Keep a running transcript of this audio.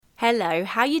Hello,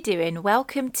 how you doing?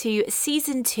 Welcome to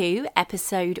Season 2,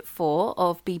 Episode 4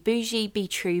 of Be Bougie, Be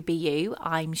True, Be You.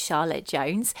 I'm Charlotte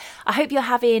Jones. I hope you're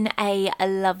having a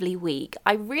lovely week.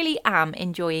 I really am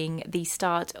enjoying the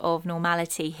start of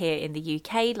normality here in the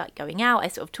UK, like going out. I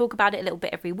sort of talk about it a little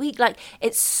bit every week. Like,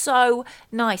 it's so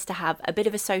nice to have a bit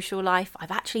of a social life. I've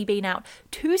actually been out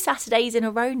 2 Saturdays in a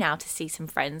row now to see some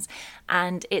friends,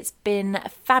 and it's been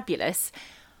fabulous.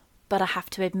 But I have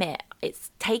to admit,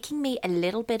 it's taking me a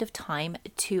little bit of time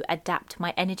to adapt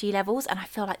my energy levels. And I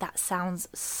feel like that sounds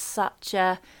such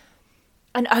an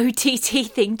OTT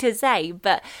thing to say.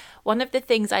 But one of the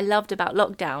things I loved about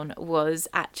lockdown was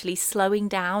actually slowing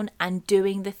down and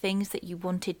doing the things that you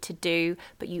wanted to do,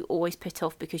 but you always put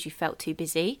off because you felt too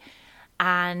busy.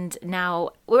 And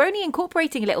now we're only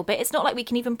incorporating a little bit. It's not like we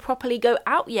can even properly go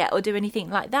out yet or do anything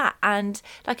like that. And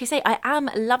like I say, I am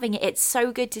loving it. It's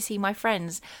so good to see my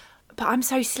friends. But I'm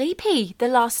so sleepy. The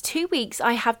last 2 weeks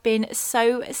I have been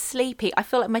so sleepy. I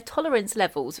feel like my tolerance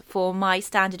levels for my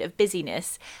standard of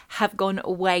busyness have gone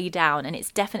way down, and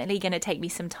it's definitely going to take me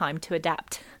some time to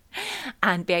adapt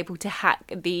and be able to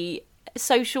hack the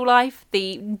social life,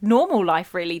 the normal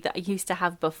life really that I used to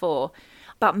have before.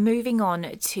 But moving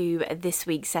on to this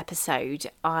week's episode,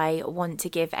 I want to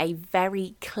give a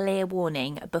very clear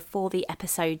warning before the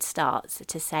episode starts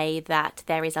to say that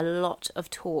there is a lot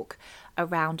of talk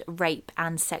around rape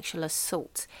and sexual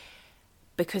assault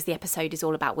because the episode is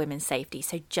all about women's safety.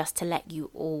 So just to let you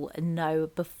all know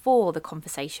before the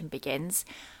conversation begins,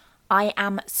 I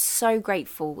am so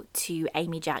grateful to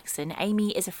Amy Jackson.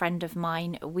 Amy is a friend of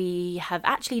mine. We have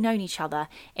actually known each other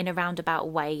in a roundabout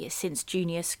way since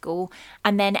junior school.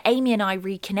 And then Amy and I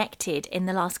reconnected in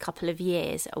the last couple of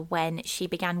years when she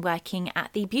began working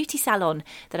at the beauty salon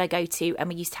that I go to. And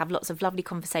we used to have lots of lovely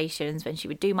conversations when she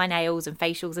would do my nails and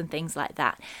facials and things like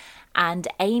that. And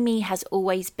Amy has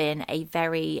always been a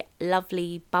very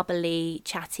lovely, bubbly,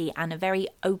 chatty and a very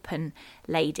open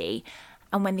lady.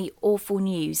 And when the awful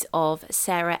news of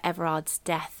Sarah Everard's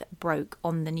death broke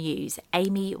on the news,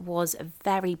 Amy was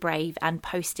very brave and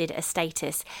posted a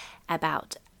status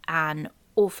about an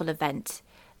awful event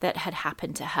that had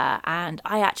happened to her. And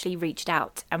I actually reached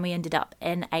out and we ended up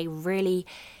in a really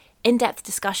in-depth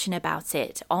discussion about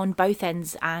it on both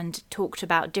ends and talked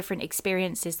about different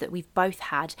experiences that we've both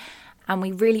had. And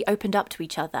we really opened up to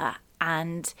each other.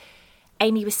 And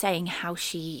Amy was saying how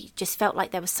she just felt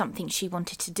like there was something she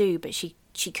wanted to do, but she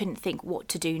couldn't think what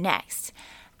to do next.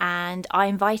 And I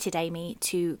invited Amy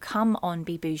to come on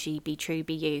Be Bougie, Be True,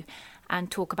 Be You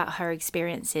and talk about her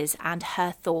experiences and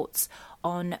her thoughts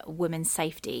on women's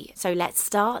safety. So let's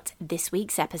start this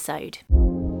week's episode.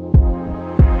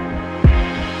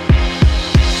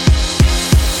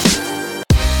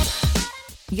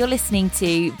 You're listening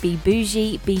to Be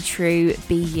Bougie, Be True,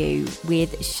 Be You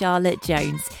with Charlotte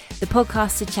Jones, the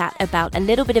podcast to chat about a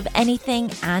little bit of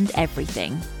anything and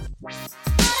everything.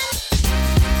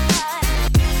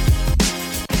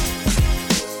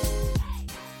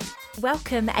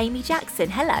 Welcome, Amy Jackson.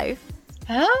 Hello.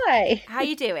 Hi. How are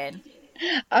you doing?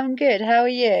 I'm good. How are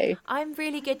you? I'm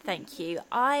really good, thank you.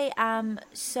 I am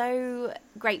so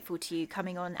grateful to you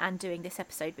coming on and doing this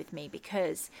episode with me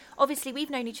because obviously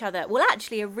we've known each other, well,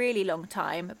 actually a really long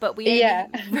time, but we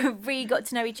really got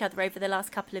to know each other over the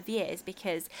last couple of years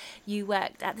because you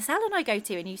worked at the salon I go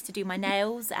to and used to do my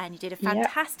nails and you did a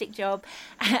fantastic job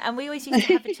and we always used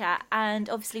to have a chat and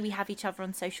obviously we have each other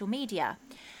on social media.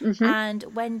 Mm-hmm. And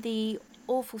when the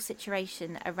awful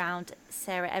situation around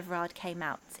Sarah Everard came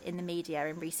out in the media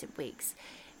in recent weeks,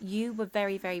 you were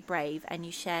very, very brave and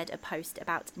you shared a post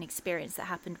about an experience that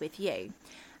happened with you.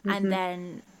 Mm-hmm. And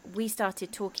then we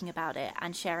started talking about it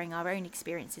and sharing our own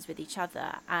experiences with each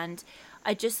other. And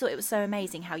I just thought it was so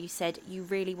amazing how you said you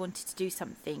really wanted to do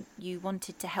something. You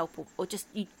wanted to help or just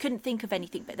you couldn't think of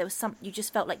anything, but there was you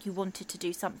just felt like you wanted to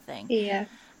do something. Yeah.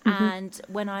 Mm-hmm. And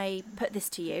when I put this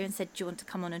to you and said, do you want to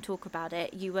come on and talk about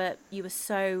it? You were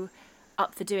so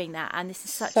up for doing that. And this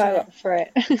is such up for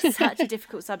it. such a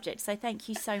difficult subject. So thank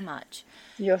you so much.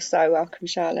 You're so welcome,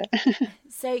 Charlotte.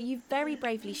 So you've very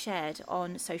bravely shared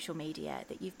on social media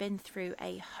that you've been through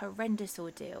a horrendous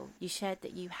ordeal. You shared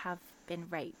that you have been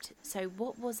raped. So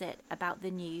what was it about the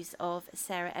news of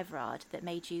Sarah Everard that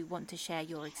made you want to share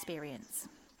your experience?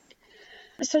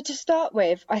 So to start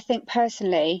with, I think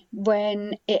personally,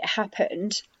 when it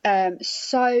happened,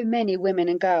 so many women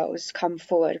and girls come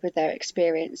forward with their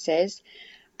experiences,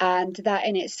 and that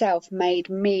in itself made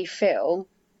me feel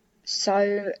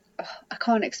so, I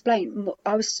can't explain.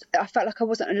 I felt like I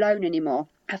wasn't alone anymore.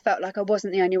 I felt like I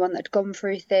wasn't the only one that had gone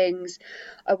through things.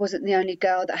 I wasn't the only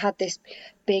girl that had this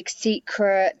big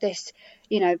secret, this,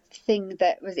 thing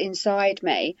that was inside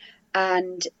me.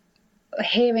 And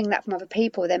hearing that from other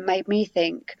people then made me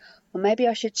think, well, maybe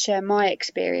I should share my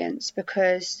experience,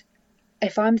 because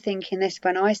if I'm thinking this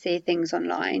when I see things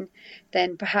online,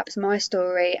 then perhaps my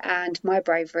story and my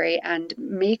bravery and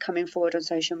me coming forward on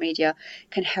social media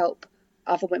can help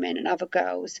other women and other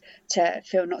girls to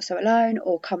feel not so alone,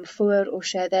 or come forward or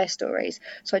share their stories.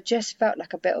 So I just felt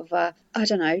like a bit of a, I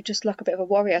don't know, just like a bit of a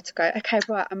warrior to go, okay,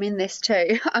 right, I'm in this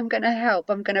too. I'm going to help.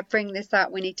 I'm going to bring this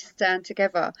out. We need to stand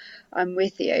together. I'm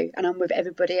with you and I'm with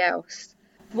everybody else.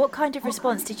 What kind of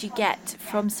response did you get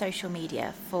from social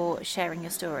media for sharing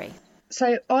your story?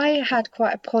 So I had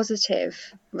quite a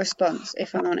positive response,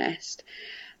 if I'm honest.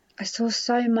 I saw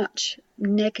so much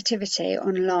negativity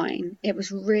online. It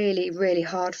was really, really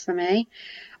hard for me.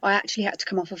 I actually had to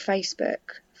come off of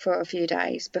Facebook for a few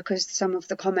days because some of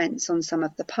the comments on some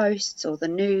of the posts or the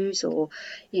news, or,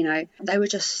 you know, they were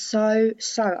just so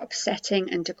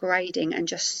upsetting and degrading and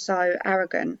just so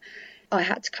arrogant. I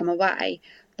had to come away.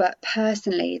 But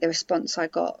personally, the response I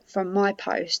got from my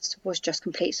posts was just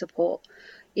complete support.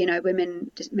 You know,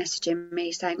 women just messaging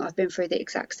me saying, I've been through the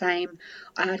exact same.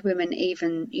 I had women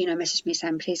even, you know, message me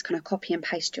saying, please can I copy and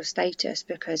paste your status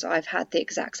because I've had the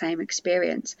exact same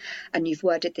experience and you've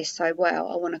worded this so well.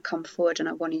 I want to come forward and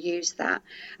I want to use that.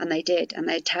 And they did, and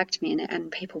they tagged me in it, and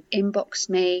people inboxed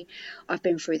me. I've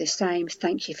been through the same.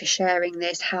 Thank you for sharing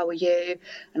this. How are you?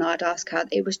 And I'd ask how.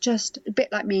 It was just a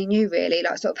bit like me and you, really,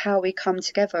 like sort of how we come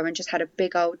together and just had a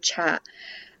big old chat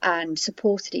and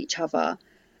supported each other.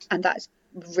 And that's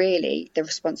really the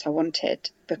response I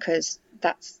wanted, because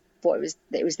that's what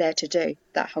it was there to do,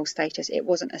 that whole status. It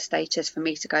wasn't a status for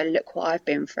me to go, look what I've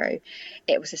been through.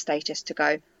 It was a status to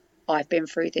go, I've been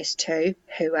through this too.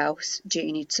 Who else? Do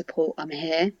you need support? I'm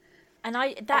here. And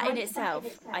that in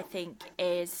itself, I think,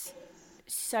 is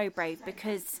so brave,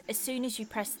 because as soon as you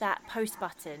press that post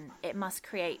button, it must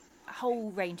create a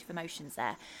whole range of emotions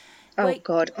there. Oh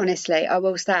God, honestly, I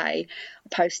will say, I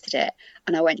posted it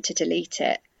and I went to delete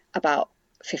it about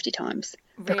 50 times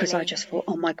because I just thought,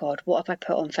 oh my God, what have I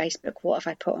put on Facebook? What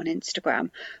have I put on Instagram?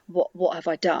 What have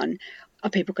I done? Are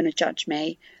people going to judge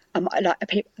me?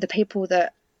 The people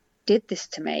that did this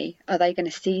to me, are they going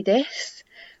to see this?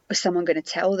 Was someone going to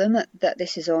tell them that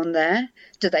this is on there?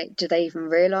 Do they even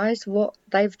realise what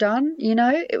they've done? You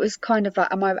know, it was kind of like,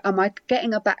 am I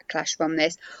getting a backlash from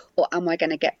this, or am I going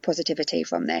to get positivity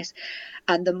from this?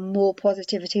 And the more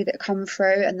positivity that come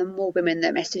through, and the more women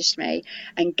that messaged me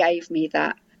and gave me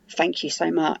that thank you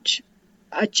so much,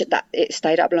 that it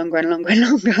stayed up longer and longer and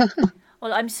longer.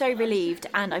 Well, I'm so relieved,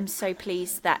 and I'm so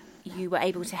pleased that you were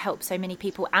able to help so many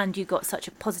people and you got such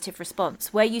a positive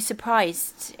response. Were you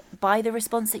surprised by the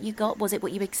response that you got? Was it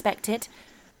what you expected?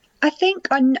 I think,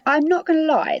 I'm not going to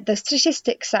lie, the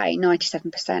statistics say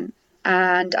 97%.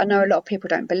 And I know a lot of people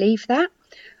don't believe that,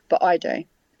 but I do.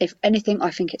 If anything, I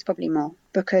think it's probably more,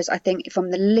 because I think from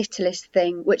the littlest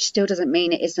thing, which still doesn't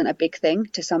mean it isn't a big thing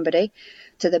to somebody,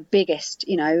 to the biggest,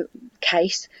 you know,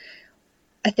 case,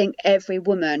 I think every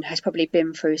woman has probably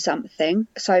been through something.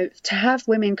 So to have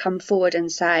women come forward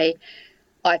and say,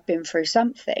 I've been through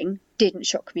something, didn't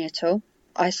shock me at all.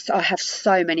 I have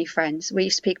so many friends, we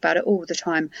speak about it all the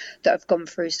time, that have gone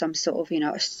through some sort of, you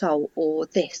know, assault or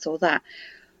this or that.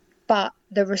 But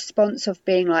the response of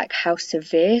being like how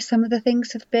severe some of the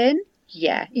things have been,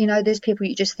 yeah, you know, there's people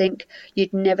you just think,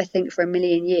 you'd never think for a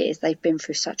million years they've been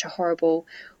through such a horrible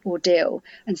ordeal,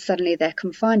 and suddenly they're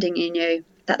confiding in you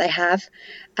that they have,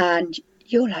 and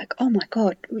you're like, oh my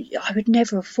God, I would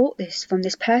never have thought this from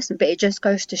this person. But it just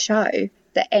goes to show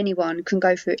that anyone can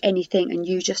go through anything, and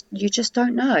you just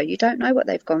don't know. You don't know what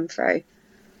they've gone through.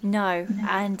 No,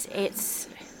 and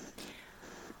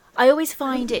I always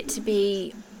find it to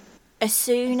be, as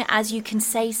soon as you can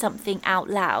say something out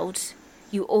loud,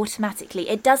 you automatically,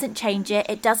 it doesn't change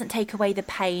it doesn't take away the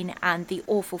pain and the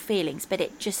awful feelings, but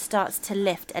it just starts to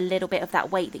lift a little bit of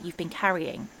that weight that you've been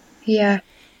carrying. Yeah.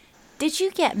 Did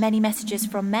you get many messages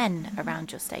from men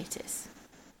around your status?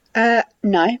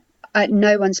 No.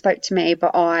 No one spoke to me,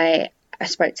 but I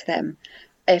spoke to them.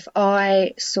 If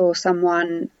I saw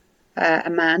someone, a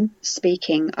man,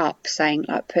 speaking up, saying,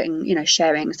 like, putting, you know,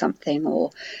 sharing something or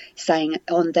saying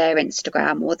on their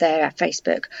Instagram or their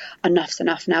Facebook, enough's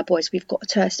enough now, boys, we've got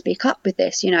to speak up with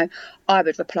this, you know, I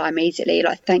would reply immediately,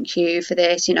 like, thank you for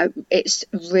this. You know, it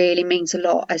really means a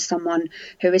lot as someone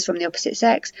who is from the opposite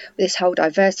sex, with this whole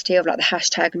diversity of, like, the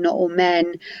hashtag not all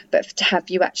men, but to have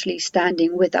you actually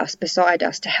standing with us, beside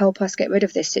us, to help us get rid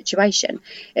of this situation,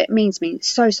 it means me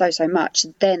so much.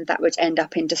 Then that would end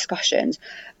up in discussions,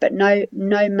 but no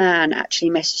man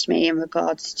actually messaged me in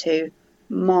regards to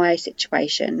my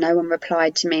situation. No one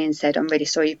replied to me and said, I'm really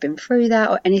sorry you've been through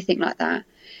that, or anything like that.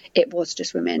 It was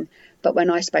just women But when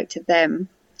I spoke to them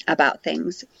about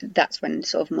things, that's when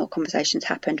sort of more conversations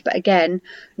happened. But again,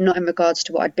 not in regards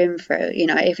to what I'd been through. You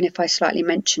know, even if I slightly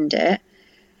mentioned it,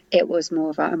 it was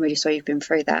more of a, I'm really sorry you've been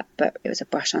through that, but it was a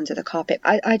brush under the carpet.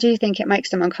 I do think it makes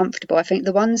them uncomfortable. I think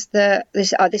the ones that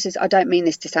this is, I don't mean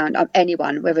this to sound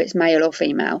anyone, whether it's male or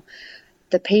female,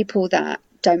 the people that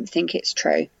don't think it's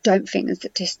true, don't think the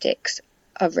statistics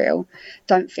are real,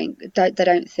 don't think, they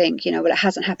don't think, you know, well, it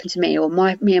hasn't happened to me, or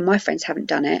me and my friends haven't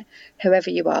done it, whoever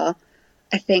you are.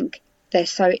 I think they're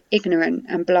so ignorant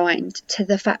and blind to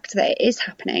the fact that it is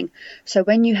happening. So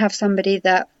when you have somebody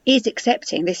that is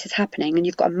accepting this is happening, and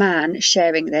you've got a man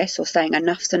sharing this or saying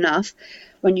enough's enough,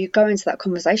 when you go into that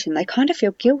conversation, they kind of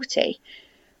feel guilty.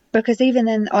 Because even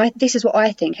then, this is what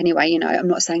I think anyway, you know, I'm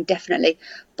not saying definitely,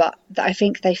 but I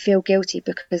think they feel guilty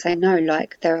because they know,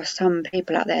 like, there are some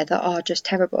people out there that are just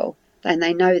terrible, and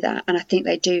they know that, and I think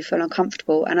they do feel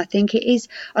uncomfortable. And I think it is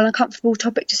an uncomfortable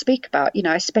topic to speak about, you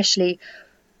know, especially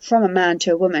from a man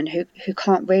to a woman who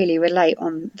can't really relate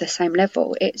on the same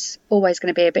level. It's always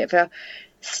going to be a bit of a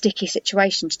sticky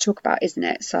situation to talk about, isn't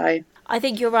it? So I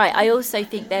think you're right. I also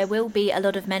think there will be a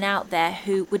lot of men out there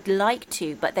who would like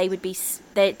to, but they would be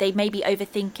they maybe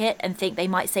overthink it and think they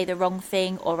might say the wrong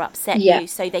thing or upset you,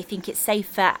 so they think it's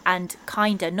safer and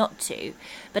kinder not to.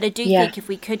 But I do think if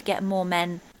we could get more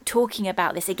men talking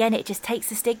about this, again, it just takes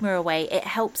the stigma away.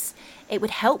 It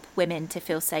would help women to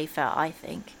feel safer, I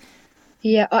think.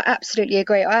 Yeah, I absolutely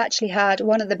agree. I actually had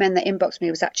one of the men that inboxed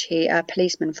me was actually a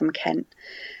policeman from Kent.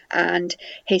 And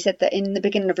he said that in the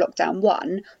beginning of lockdown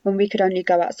 1, when we could only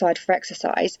go outside for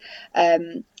exercise,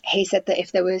 he said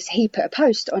that he put a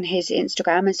post on his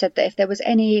Instagram and said that if there was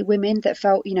any women that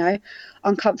felt, you know,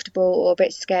 uncomfortable or a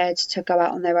bit scared to go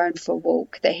out on their own for a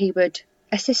walk, that he would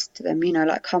assist them, you know,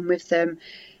 like come with them.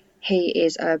 He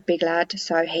is a big lad,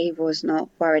 so he was not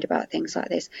worried about things like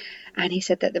this. And he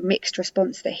said that the mixed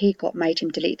response that he got made him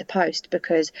delete the post,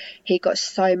 because he got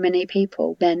so many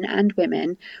people, men and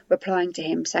women, replying to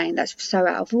him saying that's so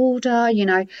out of order, you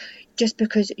know, just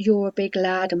because you're a big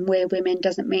lad and we're women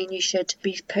doesn't mean you should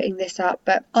be putting this up.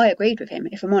 But I agreed with him,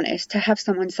 if I'm honest. To have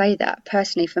someone say that,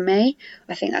 personally for me,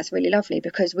 I think that's really lovely,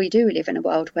 because we do live in a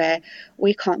world where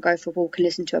we can't go for a walk and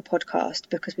listen to a podcast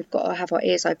because we've got to have our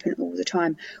ears open all the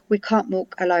time. We can't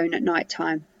walk alone at night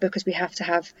time because we have to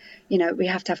have, you know, we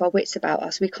have to have our wits about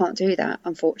us. We can't do that,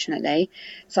 unfortunately.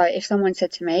 So if someone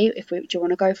said to me, do you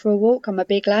want to go for a walk? I'm a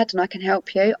big lad and I can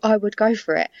help you, I would go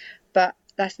for it. But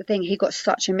that's the thing, he got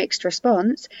such a mixed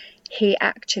response. He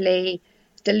actually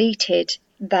deleted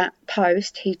that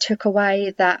post. He took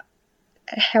away that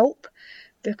help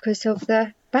because of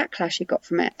the backlash he got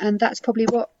from it. And that's probably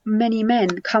what many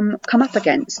men come up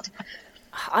against.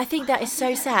 I think that is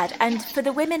so sad. And for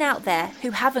the women out there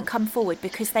who haven't come forward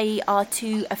because they are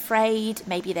too afraid,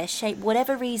 maybe they're shamed,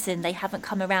 whatever reason, they haven't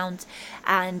come around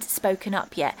and spoken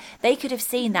up yet, they could have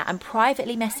seen that and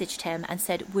privately messaged him and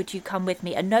said, would you come with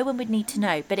me? And no one would need to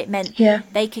know, but it meant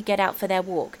they could get out for their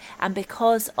walk. And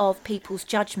because of people's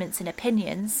judgments and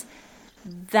opinions,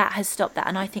 that has stopped that.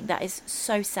 And I think that is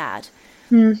so sad.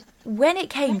 When it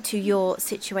came to your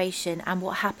situation and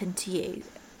what happened to you,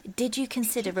 did you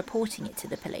consider reporting it to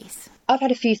the police? I've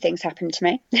had a few things happen to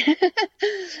me.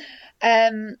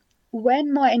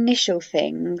 When my initial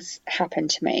things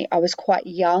happened to me, I was quite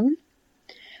young.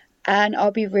 And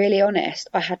I'll be really honest,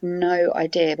 I had no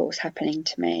idea what was happening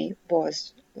to me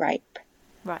was rape.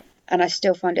 Right. And I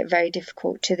still find it very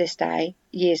difficult to this day,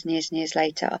 years and years and years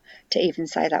later, to even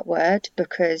say that word,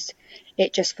 because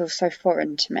it just feels so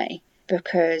foreign to me.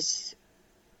 Because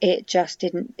it just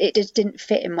didn't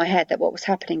fit in my head that what was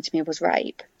happening to me was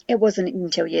rape. It wasn't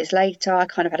until years later I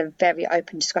kind of had a very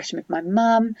open discussion with my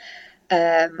mum,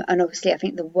 and obviously I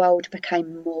think the world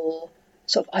became more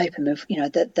sort of open with, you know,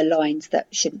 the lines that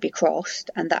shouldn't be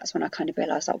crossed, and that's when I kind of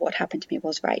realised that what happened to me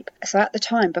was rape. So at the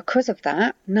time, because of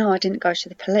that, no, I didn't go to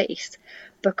the police,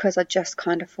 because I just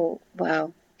kind of thought,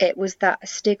 well, it was that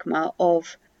stigma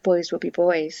of boys will be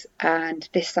boys, and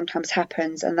this sometimes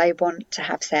happens, and they want to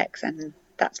have sex, and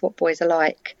that's what boys are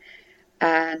like.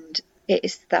 And it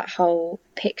is that whole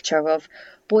picture of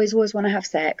boys always want to have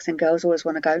sex and girls always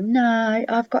want to go, no,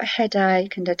 I've got a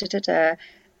headache and da-da-da-da.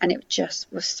 And it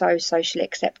just was so socially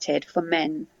accepted for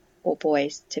men or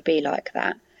boys to be like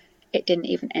that. It didn't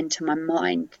even enter my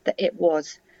mind that it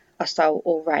was assault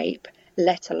or rape,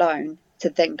 let alone to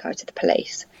then go to the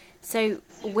police. So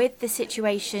with the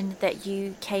situation that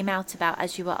you came out about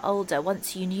as you were older,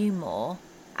 once you knew more,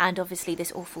 and obviously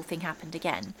this awful thing happened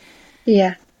again.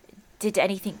 Yeah. Did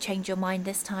anything change your mind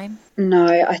this time? No,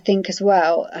 I think as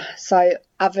well. So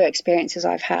other experiences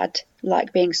I've had,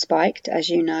 like being spiked, as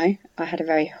you know, I had a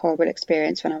very horrible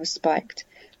experience when I was spiked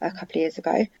a couple of years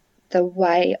ago. The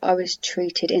way I was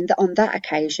treated on that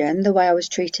occasion, the way I was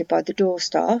treated by the door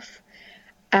staff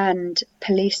and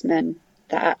policemen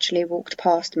that actually walked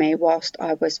past me whilst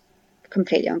I was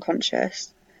completely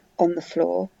unconscious on the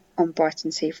floor on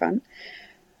Brighton seafront,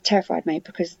 terrified me,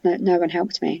 because no one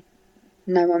helped me.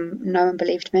 No one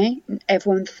believed me.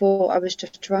 Everyone thought I was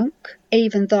just drunk,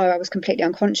 even though I was completely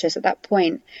unconscious at that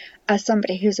point. As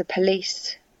somebody who's a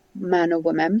policeman or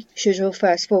woman, should your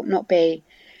first thought not be,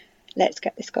 let's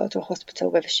get this girl to a hospital,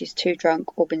 whether she's too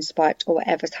drunk or been spiked or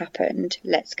whatever's happened,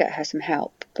 let's get her some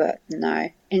help? But no,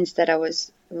 instead I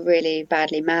was really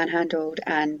badly manhandled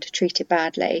and treated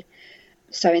badly.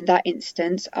 So in that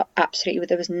instance, absolutely,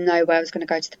 there was no way I was going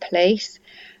to go to the police.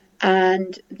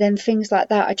 And then things like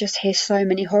that, I just hear so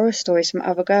many horror stories from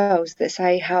other girls that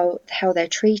say how they're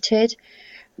treated,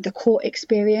 the court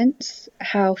experience,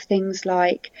 how things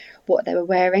like what they were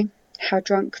wearing, how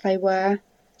drunk they were,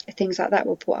 things like that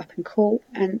were brought up in court.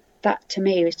 And that to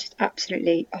me was just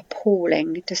absolutely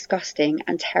appalling, disgusting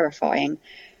and terrifying.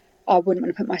 I wouldn't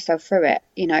want to put myself through it.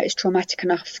 You know, it's traumatic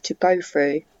enough to go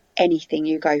through anything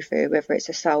you go through, whether it's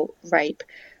assault, rape,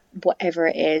 whatever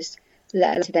it is,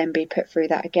 let alone to then be put through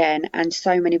that again. And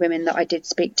so many women that I did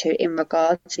speak to in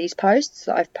regard to these posts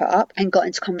that I've put up and got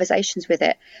into conversations with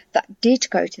it that did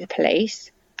go to the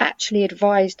police actually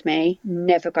advised me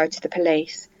never go to the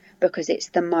police, because it's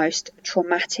the most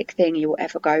traumatic thing you will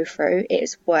ever go through. It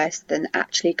is worse than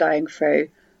actually going through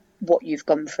what you've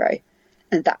gone through.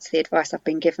 And that's the advice I've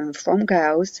been given from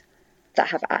girls that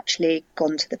have actually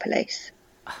gone to the police.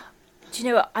 Do you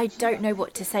know what? I don't know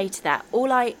what to say to that.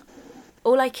 All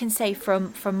I can say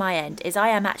from my end is I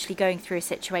am actually going through a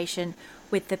situation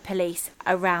with the police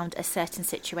around a certain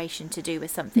situation to do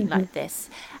with something like this.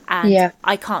 And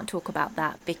I can't talk about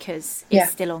that because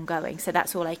it's still ongoing. So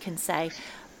that's all I can say.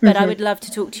 But I would love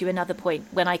to talk to you another point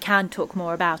when I can talk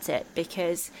more about it,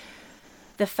 because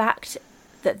the fact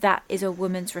that that is a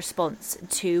woman's response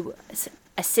to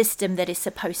a system that is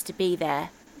supposed to be there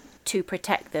to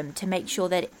protect them, to make sure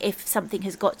that if something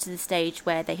has got to the stage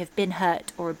where they have been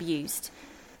hurt or abused,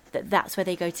 that's where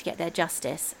they go to get their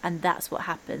justice, and that's what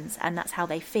happens, and that's how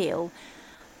they feel.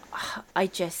 I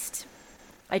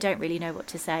don't really know what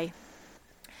to say.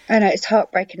 I know, it's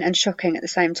heartbreaking and shocking at the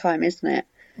same time, isn't it?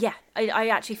 Yeah, I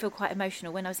actually feel quite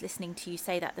emotional when I was listening to you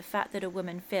say that. The fact that a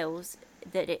woman feels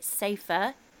that it's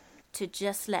safer to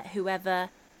just let whoever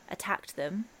attacked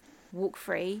them walk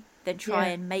free than try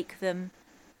and make them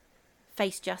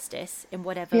face justice in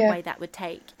whatever way that would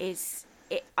take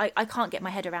I can't get my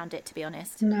head around it, to be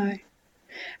honest. No.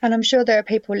 And I'm sure there are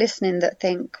people listening that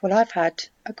think, well, I've had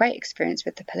a great experience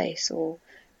with the police or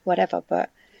whatever, but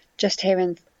just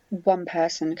hearing one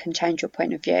person can change your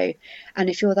point of view. And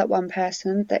if you're that one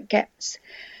person that gets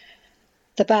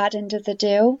the bad end of the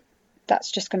deal,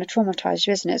 that's just going to traumatise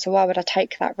you, isn't it? So why would I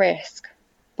take that risk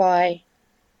by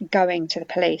going to the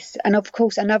police? And of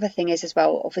course, another thing is as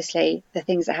well, obviously, the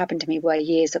things that happened to me were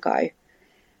years ago.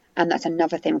 And that's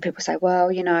another thing when people say,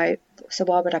 well, you know, so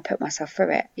why would I put myself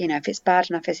through it? You know, if it's bad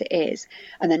enough as it is,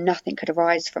 and then nothing could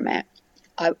arise from it,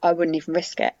 I wouldn't even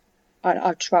risk it.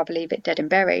 I'd rather leave it dead and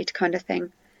buried, kind of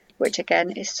thing, which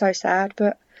again is so sad,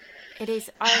 but it is.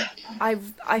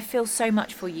 I feel so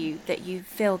much for you that you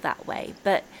feel that way,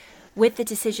 but with the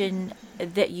decision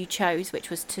that you chose, which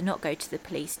was to not go to the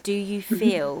police, do you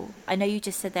feel, I know you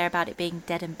just said there about it being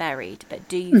dead and buried, but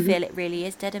do you feel it really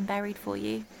is dead and buried for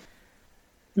you?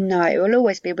 No, it will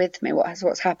always be with me,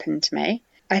 what's happened to me.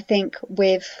 I think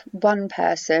with one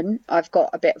person, I've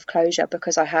got a bit of closure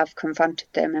because I have confronted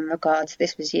them in regards,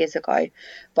 this was years ago,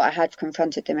 but I had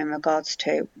confronted them in regards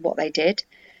to what they did.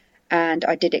 And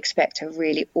I did expect a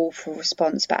really awful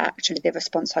response, but actually the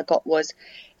response I got was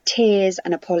tears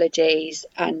and apologies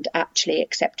and actually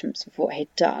acceptance of what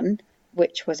he'd done,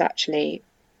 which was actually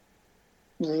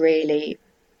really,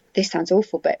 this sounds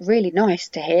awful, but really nice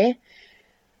to hear.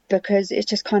 Because it's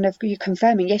just kind of you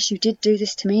confirming, yes, you did do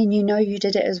this to me and you know you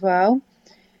did it as well.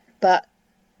 But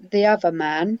the other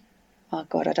man, oh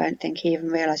God, I don't think he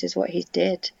even realises what he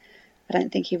did. I don't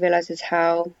think he realises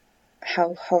how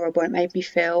horrible it made me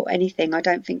feel, anything. I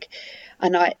don't think,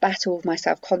 and I battle with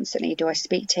myself constantly. Do I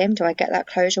speak to him? Do I get that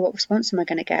closure? What response am I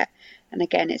going to get? And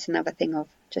again, it's another thing of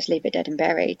just leave it dead and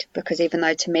buried, because even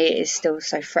though to me it is still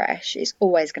so fresh, it's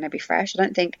always going to be fresh. I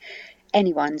don't think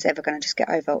anyone's ever going to just get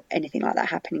over anything like that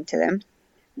happening to them.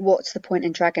 What's the point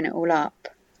in dragging it all up?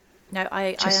 No,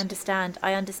 I understand.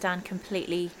 I understand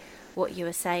completely what you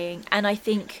were saying. And I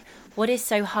think what is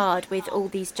so hard with all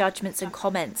these judgments and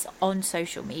comments on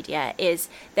social media is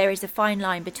there is a fine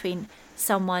line between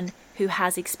someone who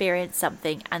has experienced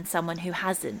something and someone who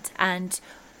hasn't. And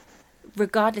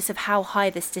regardless of how high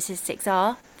the statistics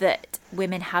are, that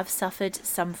women have suffered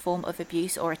some form of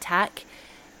abuse or attack.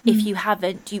 If you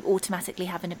haven't, you automatically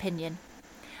have an opinion.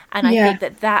 And I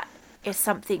think that is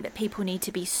something that people need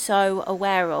to be so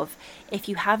aware of. If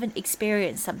you haven't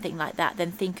experienced something like that,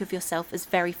 then think of yourself as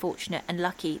very fortunate and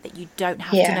lucky that you don't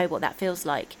have to know what that feels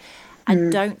like.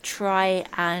 And don't try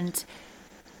and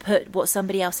put what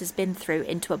somebody else has been through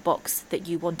into a box that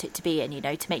you want it to be in, you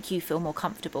know, to make you feel more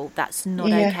comfortable. That's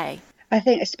not okay. I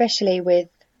think especially with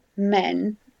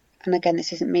men, and again,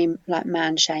 this isn't me like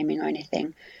man shaming or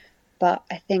anything, but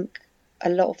I think a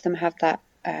lot of them have that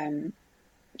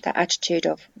that attitude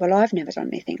of, well, I've never done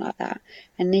anything like that,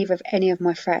 and neither of any of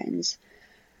my friends.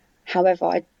 However,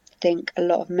 I think a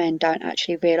lot of men don't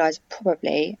actually realise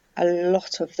probably a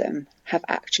lot of them have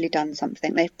actually done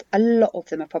something. A lot of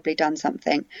them have probably done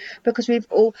something, because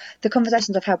the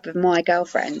conversations I've had with my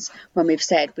girlfriends, when we've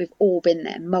said we've all been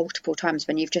there multiple times,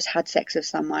 when you've just had sex with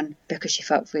someone because you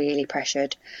felt really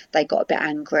pressured, they got a bit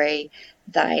angry,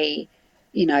 they,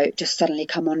 you know, just suddenly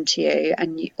come on to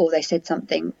you, or they said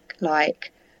something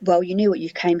like, well, you knew what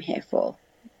you came here for.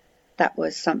 That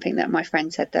was something that my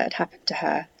friend said that had happened to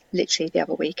her literally the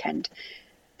other weekend,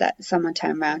 that someone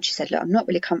turned around, she said, look, I'm not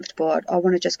really comfortable, I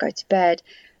want to just go to bed.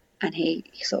 And he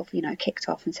sort of, you know, kicked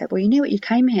off and said, well, you knew what you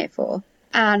came here for.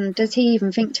 And does he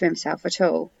even think to himself at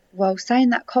all, well, saying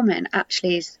that comment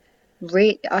actually is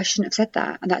really, I shouldn't have said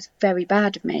that, and that's very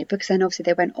bad of me, because then obviously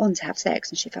they went on to have sex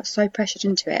and she felt so pressured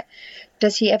into it.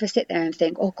 Does he ever sit there and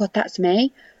think, oh God, that's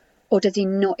me? Or does he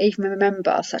not even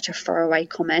remember such a throwaway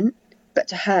comment? But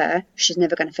to her, she's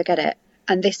never going to forget it.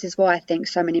 And this is why I think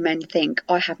so many men think,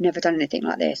 I have never done anything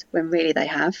like this, when really they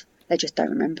have. They just don't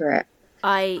remember it.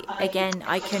 I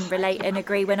can relate and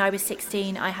agree. When I was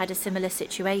 16, I had a similar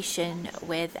situation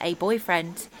with a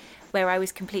boyfriend where I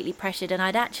was completely pressured, and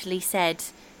I'd actually said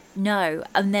no,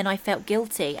 and then I felt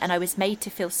guilty, and I was made to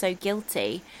feel so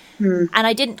guilty. And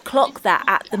I didn't clock that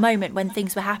at the moment when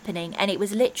things were happening, and it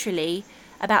was literally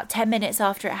about 10 minutes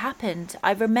after it happened.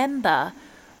 I remember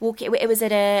walking, it was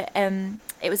at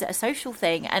a social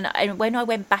thing, and when I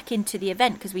went back into the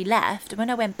event, because we left, and when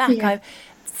I went back,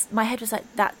 my head was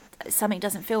like, that something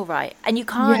doesn't feel right, and you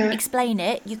can't explain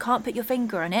it, you can't put your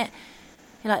finger on it.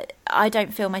 You're like, I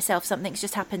don't feel myself, something's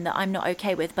just happened that I'm not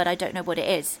okay with, but I don't know what it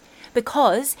is,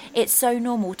 because it's so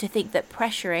normal to think that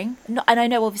pressuring, and I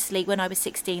know obviously when I was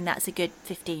 16, that's a good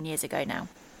 15 years ago now,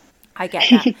 I get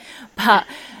that, but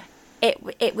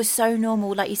it was so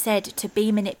normal, like you said, to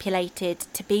be manipulated,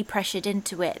 to be pressured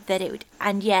into it, that it would,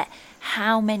 and yet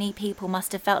how many people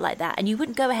must have felt like that. And you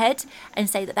wouldn't go ahead and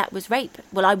say that that was rape.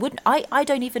 Well, I wouldn't. I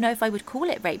don't even know if I would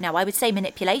call it rape now. I would say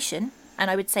manipulation,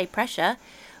 and I would say pressure,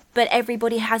 but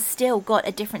everybody has still got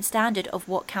a different standard of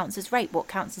what counts as rape, what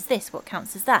counts as this, what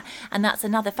counts as that. And that's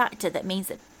another factor that means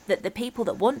that the people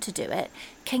that want to do it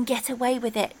can get away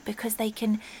with it, because they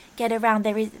can get around.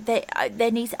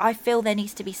 I feel there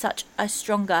needs to be such a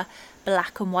stronger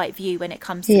black and white view when it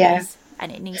comes to this,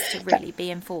 and it needs to really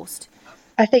be enforced.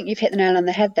 I think you've hit the nail on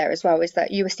the head there as well, is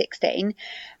that you were 16,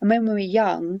 and when we were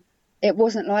young, it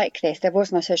wasn't like this. There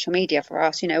was no social media for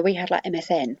us, you know, we had like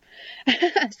MSN.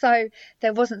 So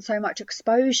there wasn't so much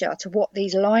exposure to what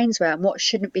these lines were and what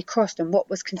shouldn't be crossed, and what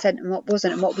was consent and what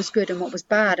wasn't, and what was good and what was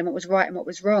bad, and what was right and what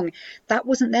was wrong. That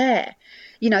wasn't there.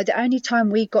 You know, the only time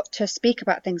we got to speak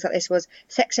about things like this was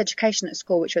sex education at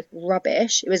school, which was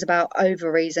rubbish. It was about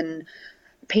ovaries and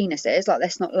penises, like,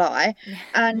 let's not lie.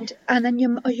 And then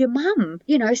your mum,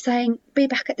 you know, saying be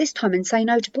back at this time and say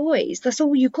no to boys. That's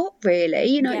all you got, really.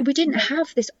 You know, we didn't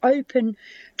have this open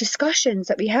discussions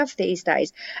that we have these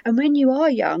days. And when you are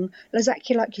young,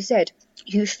 exactly like you said,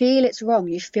 you feel it's wrong,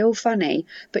 you feel funny,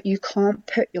 but you can't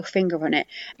put your finger on it.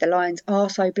 The lines are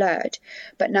so blurred.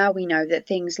 But now we know that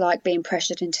things like being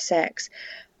pressured into sex,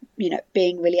 you know,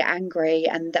 being really angry,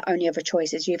 and the only other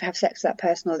choice is you have sex with that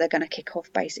person or they're going to kick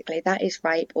off, basically. That is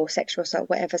rape or sexual assault,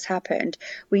 whatever's happened.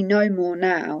 We know more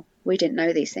now. We didn't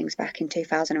know these things back in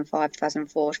 2005,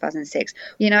 2004, 2006.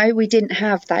 You know, we didn't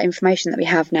have that information that we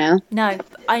have now. No,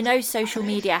 I know social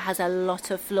media has a lot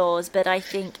of flaws, but I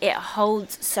think it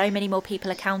holds so many more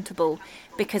people accountable,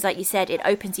 because, like you said, it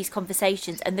opens these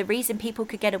conversations. And the reason people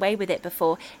could get away with it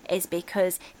before is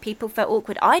because people felt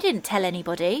awkward. I didn't tell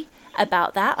anybody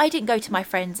about that. I didn't go to my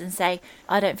friends and say,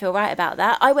 I don't feel right about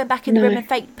that. I went back in the room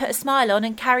and put a smile on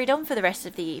and carried on for the rest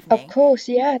of the evening. Of course,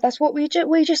 yeah, that's what we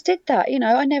just did that. You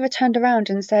know, I never turned around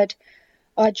and said,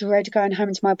 I dread going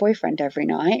home to my boyfriend every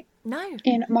night. No.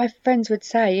 You know, my friends would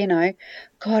say, you know,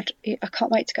 God, I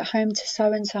can't wait to get home to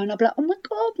so-and-so. And I'd be like, oh my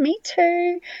God, me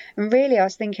too. And really, I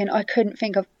was thinking I couldn't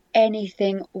think of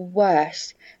anything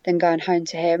worse than going home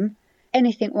to him.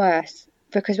 Anything worse.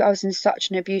 because I was in such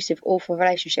an abusive, awful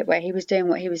relationship where he was doing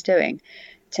what he was doing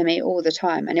to me all the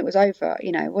time. And it was over,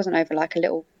 you know, it wasn't over like a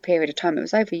little period of time, it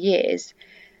was over years.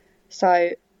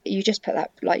 So you just put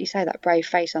that, like you say, that brave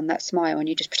face on, that smile, and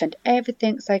you just pretend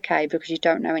everything's okay because you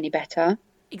don't know any better.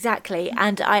 Exactly.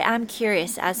 And I am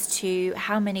curious as to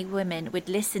how many women would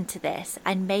listen to this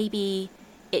and maybe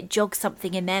it jogs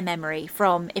something in their memory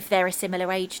from if they're a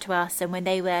similar age to us and when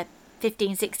they were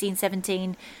 15, 16,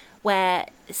 17, where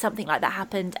something like that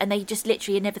happened and they just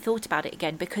literally never thought about it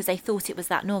again because they thought it was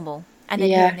that normal. And then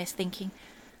hearing this thinking,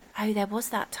 oh, there was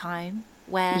that time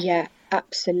where... Yeah,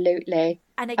 absolutely.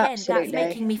 And again, absolutely. That's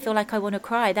making me feel like I want to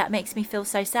cry. That makes me feel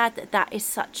so sad that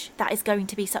is going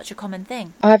to be such a common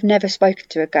thing. I've never spoken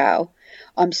to a girl.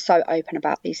 I'm so open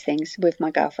about these things with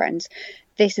my girlfriends.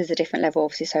 This is a different level,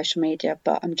 obviously, social media,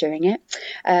 but I'm doing it.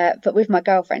 But with my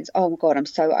girlfriends, oh my God, I'm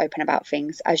so open about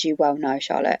things, as you well know,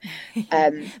 Charlotte.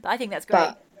 But I think that's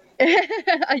great.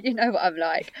 You know what I'm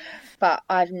like. But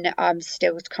I'm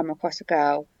still come across a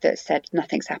girl that said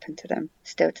nothing's happened to them,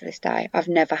 still to this day. I've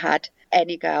never had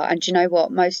any girl. And do you know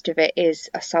what? Most of it is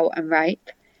assault and rape.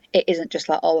 It isn't just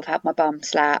like, oh, I've had my bum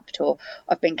slapped or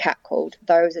I've been catcalled.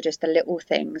 Those are just the little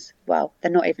things. Well,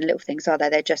 they're not even little things, are they?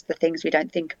 They're just the things we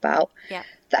don't think about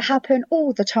that happen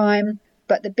all the time.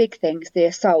 But the big things, the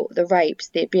assault, the rapes,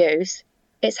 the abuse,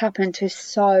 it's happened to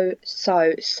so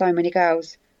many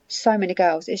girls. So many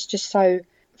girls. It's just so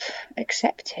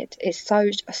accepted. It's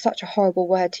such a horrible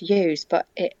word to use, but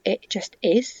it just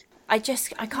is. I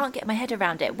can't get my head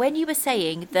around it. When you were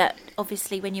saying that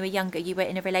obviously when you were younger you were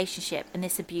in a relationship and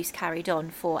this abuse carried on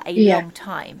for a long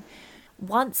time,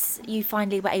 once you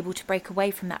finally were able to break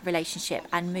away from that relationship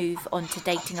and move on to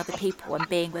dating other people and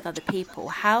being with other people,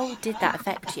 how did that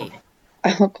affect you?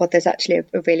 Oh God, there's actually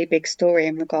a really big story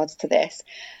in regards to this,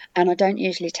 and I don't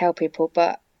usually tell people,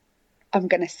 but I'm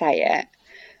going to say it.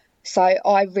 So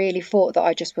I really thought that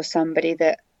I just was somebody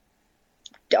that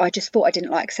I just thought I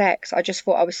didn't like sex. I just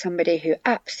thought I was somebody who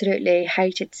absolutely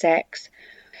hated sex.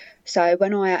 So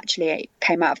when I actually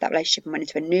came out of that relationship and went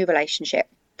into a new relationship,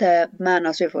 the man I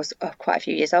was with was quite a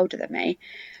few years older than me.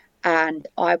 And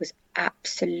I was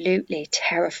absolutely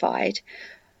terrified.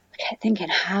 I kept thinking,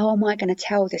 how am I going to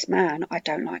tell this man I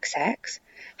don't like sex?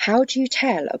 How do you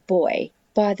tell a boy,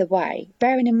 by the way,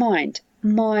 bearing in mind,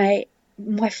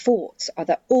 my thoughts are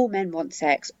that all men want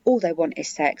sex, all they want is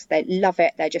sex, they love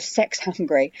it, they're just sex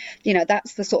hungry. You know,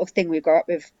 that's the sort of thing we grew up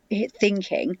with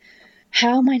thinking.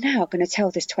 How am I now going to tell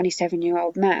this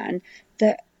 27-year-old man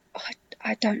that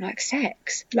I don't like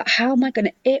sex? Like, how am I going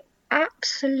to... It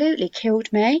absolutely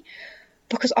killed me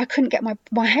because I couldn't get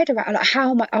my head around, like, how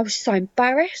am I was so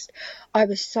embarrassed. I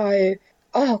was so,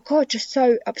 oh God, just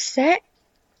so upset.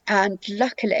 And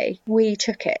luckily, we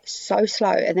took it so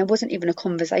slow, and there wasn't even a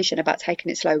conversation about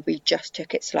taking it slow. We just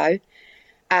took it slow.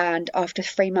 And after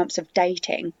 3 months of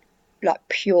dating, like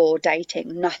pure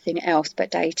dating, nothing else but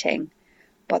dating,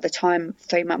 by the time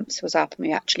 3 months was up and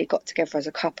we actually got together as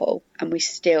a couple and we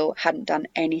still hadn't done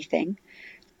anything,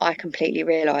 I completely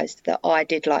realised that I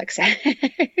did like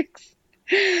sex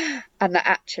and that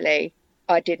actually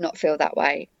I did not feel that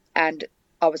way. And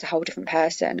I was a whole different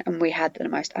person, and we had the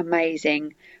most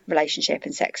amazing relationship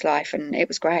and sex life, and it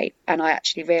was great. And I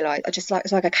actually realised, it's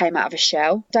like I came out of a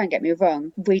shell. Don't get me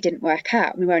wrong, we didn't work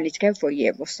out. We were only together for a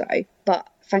year or so, but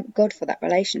thank God for that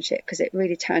relationship, because it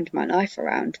really turned my life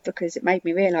around, because it made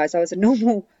me realise I was a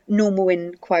normal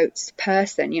in quotes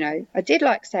person. You know, I did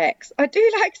like sex. I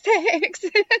do like sex.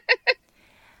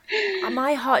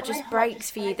 My heart just breaks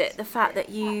for you, that the fact that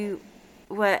you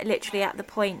were literally at the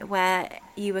point where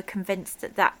you were convinced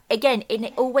that again, and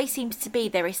it always seems to be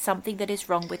there is something that is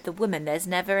wrong with the woman. There's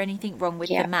never anything wrong with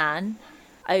the man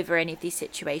over any of these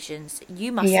situations.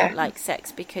 You must not like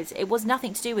sex because it was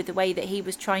nothing to do with the way that he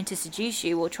was trying to seduce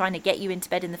you or trying to get you into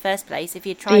bed in the first place. If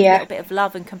he had tried a little bit of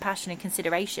love and compassion and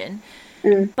consideration.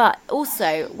 But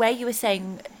also where you were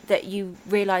saying that you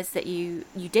realised that you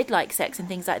did like sex and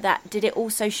things like that, did it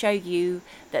also show you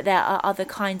that there are other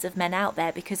kinds of men out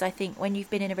there? Because I think when you've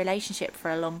been in a relationship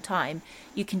for a long time,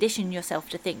 you condition yourself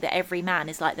to think that every man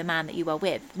is like the man that you are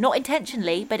with. Not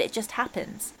intentionally, but it just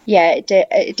happens. Yeah, it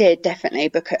did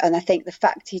definitely. And I think the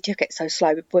fact he took it so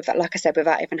slow, like I said,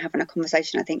 without even having a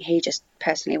conversation, I think he just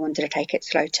personally wanted to take it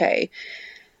slow too,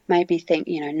 made me think,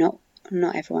 you know,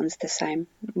 not everyone's the same,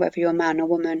 whether you're a man or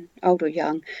woman, old or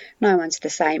young, no one's the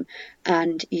same.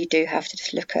 And you do have to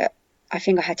just look at, I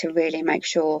think I had to really make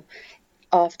sure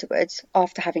afterwards,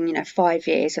 after having, 5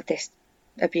 years of this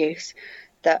abuse,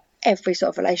 that every sort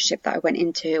of relationship that I went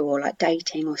into, or like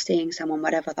dating or seeing someone,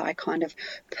 whatever, that I kind of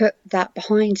put that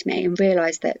behind me and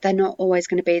realised that they're not always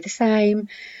going to be the same.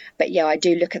 But yeah, I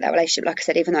do look at that relationship, like I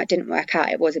said, even though it didn't work out,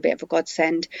 it was a bit of a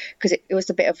godsend, because it was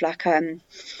a bit of like a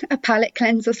palate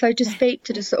cleanser, so to speak,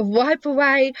 to just sort of wipe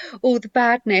away all the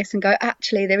badness and go,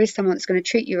 actually, there is someone that's going to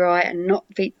treat you right and not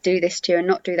do this to you and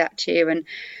not do that to you, and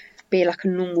be like a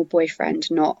normal boyfriend,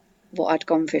 not what I'd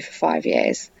gone through for 5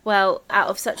 years. Well, out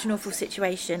of such an awful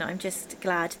situation, I'm just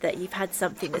glad that you've had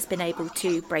something that's been able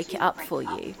to break it up for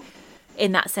you,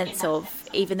 in that sense of,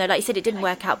 even though, like you said, it didn't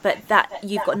work out, but that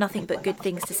you've got nothing but good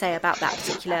things to say about that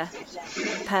particular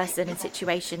person and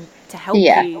situation to help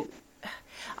you.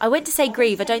 I went to say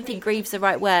grieve. I don't think grieve's the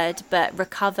right word, but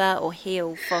recover or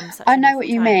heal from such. I know what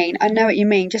you mean. I know what you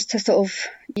mean. Just to sort of,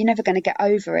 you're never going to get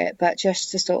over it, but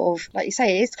just to sort of, like you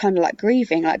say, it's kind of like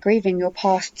grieving your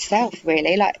past self,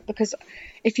 really. Like, because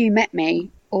if you met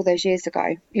me all those years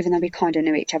ago, even though we kind of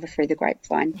knew each other through the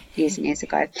grapevine years and years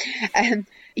ago,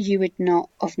 you would not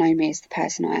have known me as the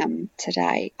person I am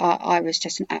today. I was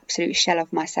just an absolute shell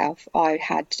of myself. I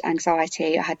had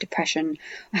anxiety, I had depression,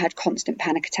 I had constant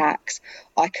panic attacks.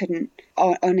 I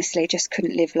honestly just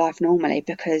couldn't live life normally,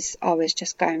 because I was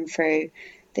just going through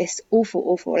this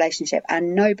awful relationship,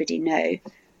 and nobody knew.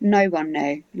 No one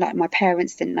knew. Like, my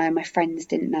parents didn't know, my friends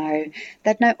didn't know.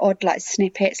 There'd no odd like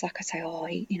snippets, like I say, oh,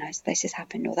 this has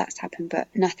happened or that's happened, but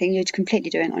nothing. You're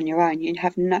completely doing it on your own. You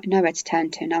have nowhere to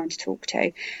turn to, no one to talk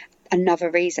to.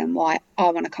 Another reason why I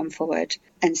want to come forward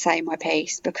and say my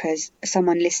piece, because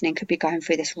someone listening could be going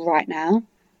through this right now.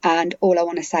 And all I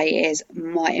want to say is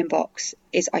my inbox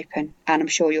is open, and I'm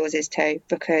sure yours is too,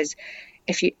 because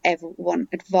if you ever want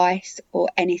advice or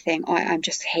anything, I am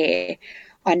just here.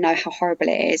 I know how horrible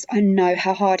it is. I know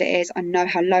how hard it is. I know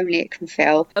how lonely it can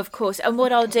feel. Of course. And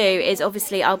what I'll do is,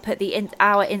 obviously, I'll put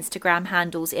our Instagram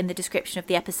handles in the description of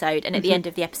the episode. And at the end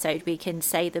of the episode, we can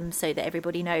say them so that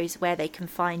everybody knows where they can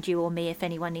find you or me if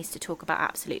anyone needs to talk about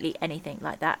absolutely anything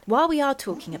like that. While we are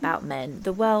talking about men,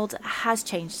 the world has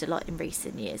changed a lot in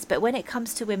recent years. But when it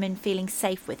comes to women feeling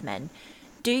safe with men,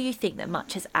 do you think that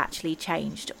much has actually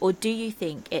changed? Or do you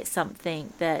think it's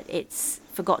something that it's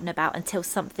forgotten about until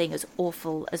something as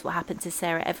awful as what happened to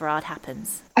Sarah Everard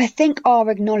happens? I think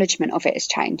our acknowledgement of it has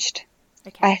changed.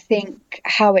 Okay. I think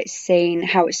how it's seen,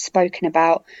 how it's spoken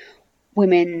about,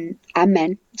 women and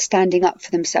men standing up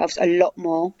for themselves a lot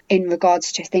more in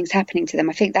regards to things happening to them.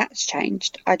 I think that's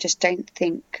changed. I just don't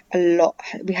think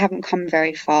we haven't come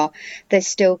very far. There's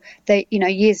still,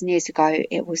 years and years ago,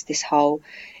 it was this whole,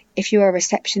 if you were a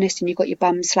receptionist and you got your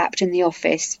bum slapped in the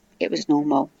office, it was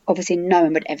normal. Obviously, no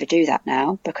one would ever do that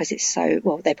now, because it's so,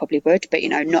 well, they probably would, but,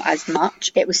 not as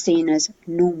much. It was seen as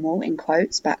normal, in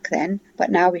quotes, back then. But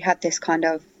now we had this kind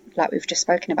of, like we've just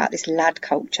spoken about, this lad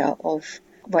culture of,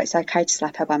 well, it's okay to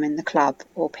slap her bum in the club,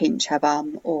 or pinch her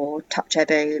bum, or touch her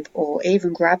boob, or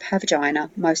even grab her vagina.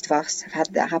 Most of us have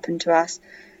had that happen to us.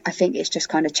 I think it's just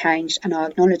kind of changed, and our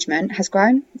acknowledgement has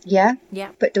grown. Yeah.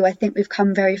 But do I think we've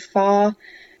come very far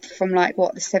from the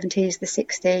 70s, the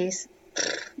 60s?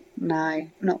 No,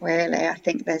 not really. I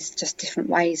think there's just different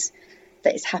ways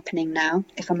that it's happening now,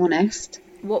 if I'm honest.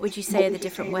 What would you say are the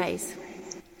different ways?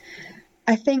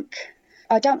 I think,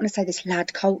 I don't want to say this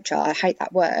lad culture, I hate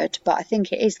that word, but I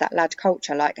think it is that lad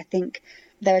culture. I think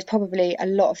there is probably a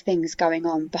lot of things going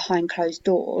on behind closed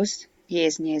doors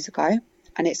years and years ago,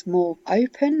 and it's more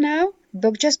open now.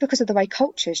 But just because of the way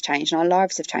culture has changed and our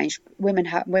lives have changed, women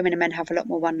and men have a lot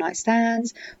more one-night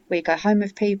stands. We go home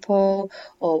with people,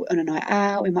 or on a night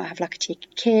out, we might have a cheeky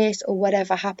kiss, or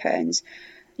whatever happens.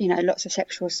 Lots of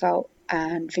sexual assault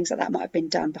and things like that might have been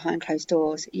done behind closed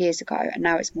doors years ago, and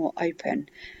now it's more open.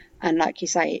 And like you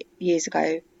say, years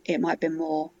ago, it might have been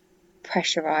more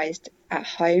pressurised at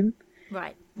home.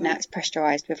 Right. Now it's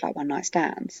pressurised with one-night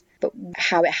stands. But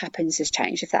how it happens has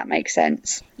changed, if that makes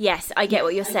sense. Yes, I get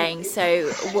what you're saying. So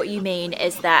what you mean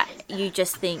is that you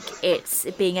just think it's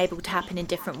being able to happen in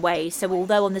different ways. So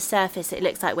although on the surface it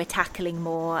looks like we're tackling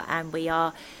more and we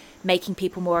are making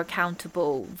people more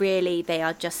accountable, really they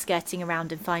are just skirting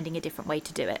around and finding a different way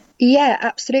to do it. Yeah,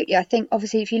 absolutely. I think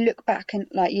obviously if you look back and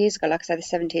years ago, like I said,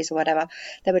 the 70s or whatever,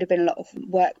 there would have been a lot of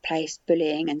workplace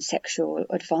bullying and sexual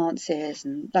advances,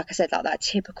 and like I said, that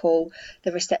typical,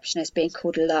 the receptionist being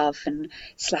called love and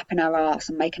slapping her ass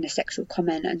and making a sexual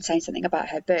comment and saying something about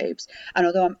her boobs. And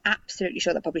although I'm absolutely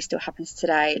sure that probably still happens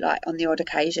today, on the odd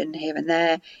occasion here and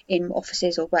there in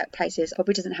offices or workplaces,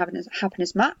 probably doesn't happen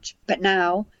as much. But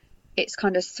now it's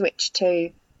kind of switched to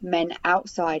men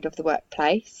outside of the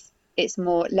workplace. It's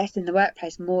less in the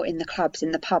workplace, more in the clubs,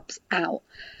 in the pubs, out.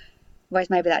 Whereas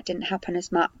maybe that didn't happen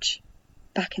as much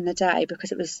back in the day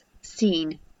because it was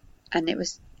seen and it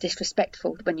was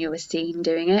disrespectful when you were seen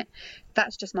doing it.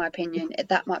 That's just my opinion.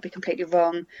 That might be completely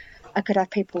wrong. I could have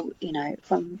people, you know,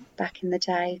 from back in the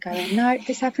day going, no,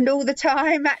 this happened all the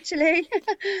time, actually.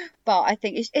 But I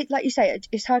think it's like you say,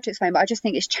 it's hard to explain, but I just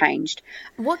think it's changed.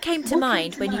 What came to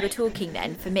mind when you were talking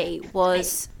then for me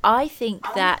was, I think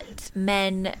that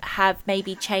men have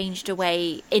maybe changed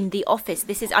away in the office.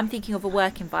 I'm thinking of a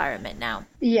work environment now.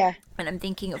 Yeah. And I'm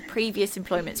thinking of previous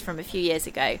employments from a few years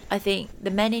ago. I think the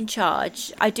men in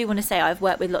charge, I do want to say I've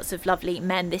worked with lots of lovely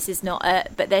men. This is not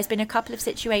but there's been a couple of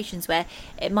situations where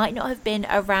it might not have been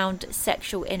around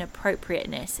sexual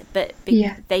inappropriateness, but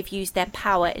they've used their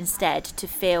power instead to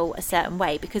feel a certain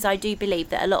way. Because I do believe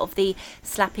that a lot of the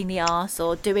slapping the arse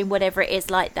or doing whatever it is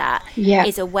like that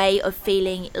is a way of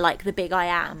feeling like the big I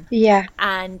am. Yeah.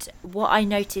 And what I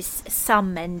notice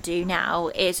some men do now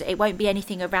is it won't be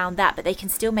anything around that, but they can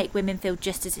still make women feel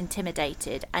just as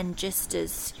intimidated and just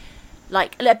as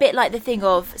like a bit like the thing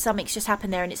of something's just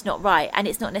happened there and it's not right, and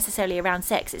it's not necessarily around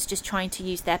sex, it's just trying to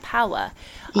use their power.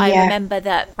 I remember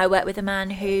that I worked with a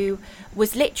man who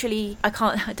was literally, I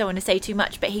don't want to say too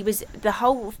much, but he was, the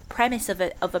whole premise of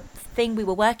a thing we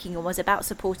were working on was about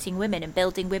supporting women and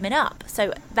building women up.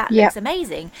 So that looks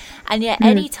amazing. And yet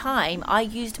any time I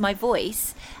used my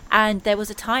voice, and there was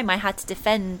a time I had to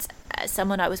defend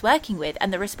someone I was working with,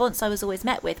 and the response I was always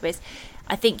met with was,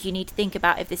 I think you need to think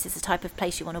about if this is the type of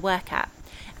place you want to work at.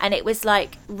 And it was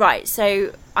like, right,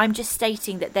 so I'm just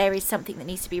stating that there is something that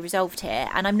needs to be resolved here.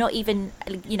 And I'm not even,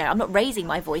 you know, I'm not raising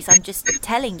my voice. I'm just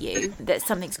telling you that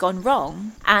something's gone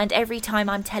wrong. And every time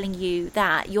I'm telling you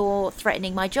that, you're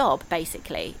threatening my job,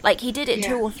 basically. Like, he did it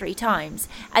 2 or 3 times.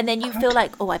 And then you feel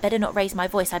like, oh, I better not raise my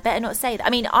voice. I better not say that. I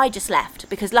mean, I just left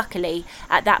because luckily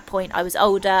at that point I was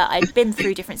older. I'd been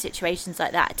through different situations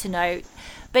like that to know.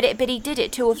 But he did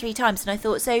it 2 or 3 times, and I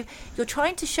thought, so you're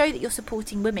trying to show that you're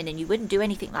supporting women and you wouldn't do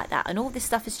anything like that, and all this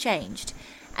stuff has changed,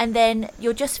 and then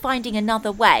you're just finding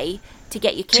another way to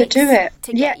get your kids to do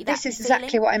it. This is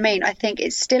exactly what I mean. I think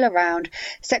it's still around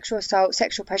sexual assault,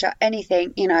 sexual pressure,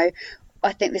 anything, you know.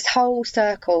 I think this whole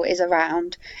circle is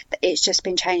around, it's just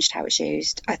been changed how it's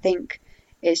used. I think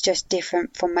it's just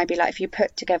different from maybe like if you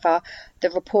put together the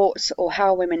reports or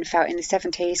how women felt in the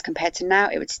 70s compared to now,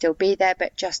 it would still be there,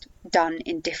 but just done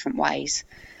in different ways.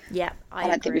 Yeah, I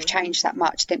don't think we've changed that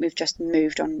much. I think we've just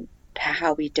moved on to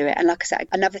how we do it. And like I said,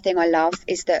 another thing I love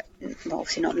is that, well,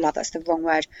 obviously not love, that's the wrong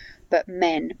word, but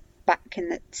men back in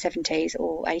the 70s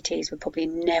or 80s would probably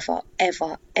never,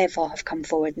 ever, ever have come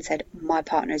forward and said, my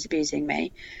partner is abusing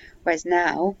me. Whereas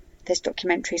now, there's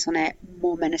documentaries on it,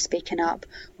 more men are speaking up,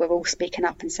 we're all speaking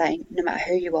up and saying, no matter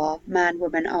who you are, man,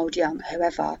 woman, old, young,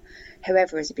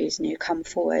 whoever is abusing you, come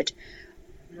forward.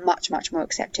 Much, much more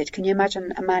accepted. Can you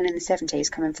imagine a man in the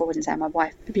 70s coming forward and saying, my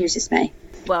wife abuses me?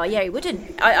 Well, yeah, he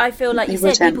wouldn't. I feel like you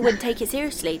said, people wouldn't take it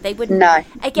seriously. They wouldn't. No,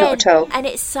 again, not at all. And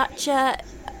it's such a...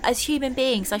 As human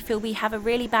beings, I feel we have a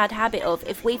really bad habit of,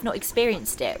 if we've not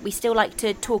experienced it, we still like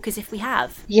to talk as if we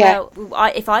have. Yeah.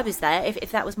 Well, if I was there,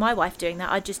 if that was my wife doing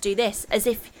that, I'd just do this, as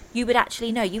if you would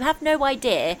actually know. You have no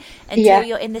idea until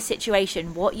you're in the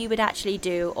situation what you would actually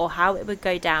do or how it would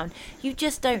go down. You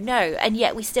just don't know. And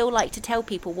yet we still like to tell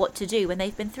people what to do when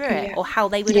they've been through it or how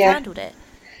they would have handled it.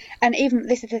 And even,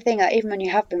 this is the thing, even when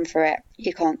you have been through it,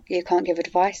 you can't give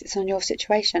advice. It's on your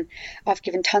situation. I've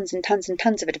given tons and tons and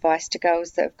tons of advice to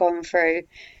girls that have gone through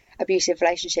abusive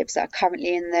relationships that are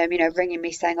currently in them, you know, ringing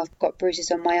me saying, I've got bruises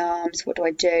on my arms, what do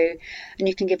I do? And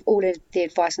you can give all of the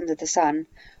advice under the sun.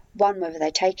 1, whether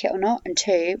they take it or not, and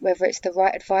 2, whether it's the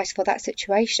right advice for that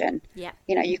situation. Yeah.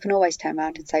 You know, you can always turn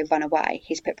around and say, run away.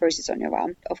 He's put bruises on your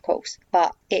arm, of course.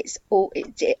 But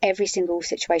every single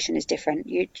situation is different.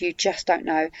 You just don't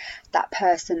know that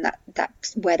person,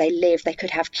 that's where they live. They could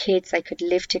have kids, they could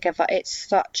live together. It's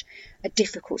such a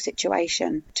difficult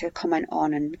situation to comment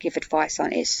on and give advice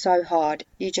on. It's so hard.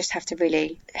 You just have to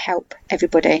really help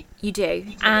everybody. You do.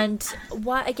 And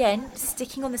again,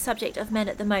 sticking on the subject of men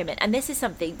at the moment, and this is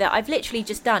something that I've literally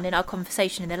just done in our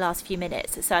conversation in the last few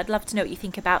minutes, so I'd love to know what you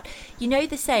think about, you know,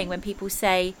 the saying when people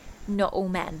say not all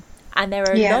men, and there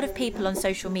are a lot of people on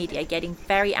social media getting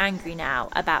very angry now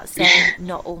about saying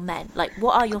not all men. Like,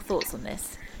 what are your thoughts on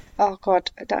this? Oh God,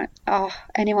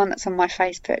 anyone that's on my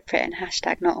Facebook putting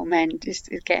hashtag not all men is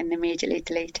getting immediately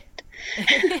deleted.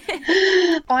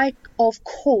 Of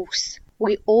course,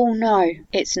 we all know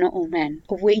it's not all men.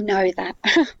 We know that.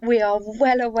 We are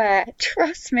well aware.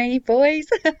 Trust me, boys.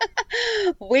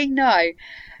 We know.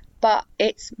 But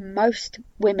it's most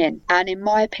women. And in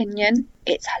my opinion,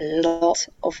 it's a lot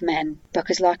of men.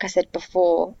 Because like I said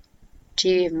before, do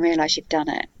you even realise you've done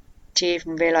it? Do you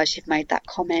even realise you've made that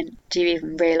comment? Do you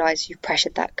even realise you've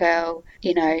pressured that girl?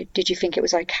 You know, did you think it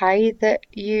was okay that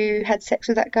you had sex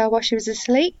with that girl while she was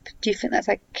asleep? Do you think that's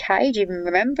okay? Do you even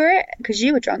remember it? Because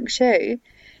you were drunk too.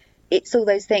 It's all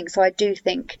those things. So I do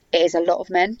think it is a lot of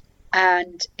men,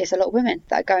 and it's a lot of women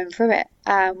that are going through it.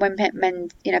 When men,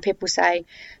 you know, people say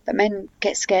that men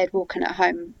get scared walking at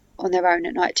home on their own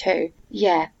at night too.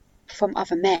 Yeah, from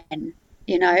other men,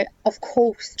 you know. Of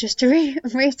course, just to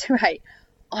reiterate,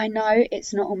 I know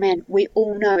it's not all men. We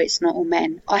all know it's not all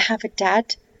men. I have a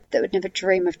dad that would never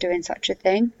dream of doing such a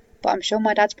thing, but I'm sure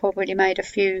my dad's probably made a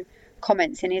few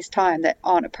comments in his time that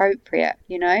aren't appropriate,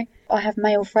 you know. I have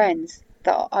male friends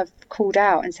that I've called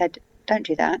out and said, don't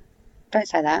do that, don't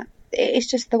say that. It's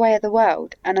just the way of the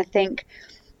world. And I think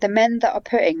the men that are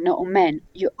putting not all men,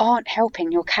 you aren't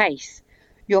helping your case.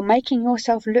 You're making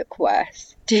yourself look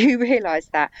worse. Do you realise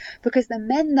that? Because the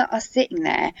men that are sitting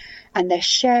there and they're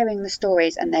sharing the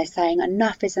stories and they're saying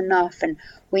enough is enough and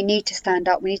we need to stand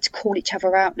up, we need to call each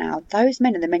other out now. Those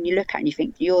men are the men you look at and you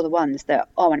think, you're the ones that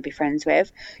I want to be friends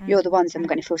with. You're the ones that I'm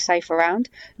going to feel safe around.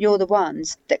 You're the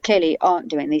ones that clearly aren't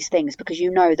doing these things because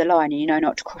you know the line and you know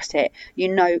not to cross it. You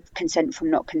know consent from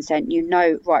not consent. You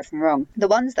know right from wrong. The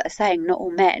ones that are saying not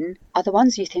all men are the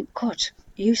ones you think, God,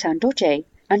 you sound dodgy.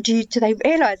 And do they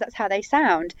realise that's how they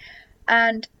sound?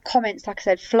 And comments, like I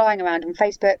said, flying around on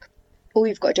Facebook. All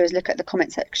you've got to do is look at the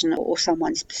comment section or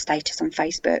someone's status on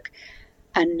Facebook.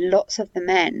 And lots of the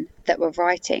men that were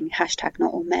writing hashtag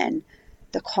not all men,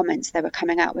 the comments they were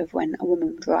coming out with when a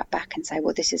woman would write back and say,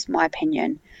 well, this is my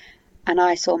opinion. And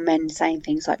I saw men saying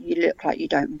things like, you look like you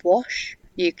don't wash.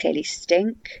 You clearly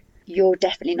stink. You're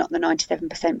definitely not the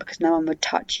 97% because no one would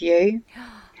touch you.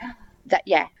 That,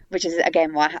 yeah. Which is,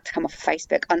 again, why I had to come off of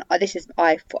Facebook. And I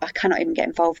cannot even get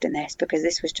involved in this because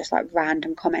this was just like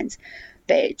random comments.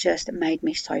 But it just made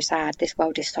me so sad. This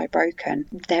world is so broken.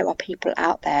 There are people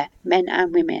out there, men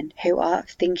and women, who are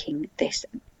thinking this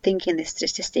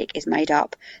statistic is made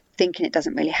up, thinking it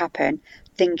doesn't really happen,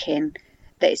 thinking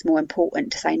that it's more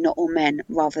important to say not all men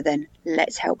rather than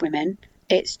let's help women.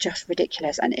 It's just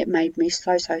ridiculous. And it made me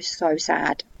so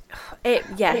sad.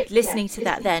 Listening to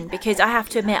that then, because I have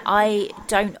to admit I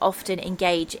don't often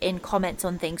engage in comments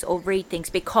on things or read things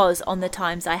because on the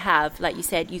times I have, like you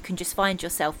said, you can just find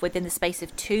yourself within the space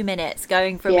of 2 minutes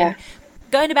going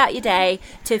about your day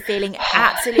to feeling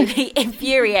absolutely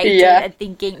infuriated and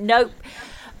thinking nope.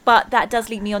 But that does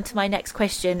lead me on to my next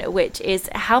question, which is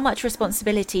how much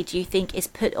responsibility do you think is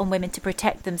put on women to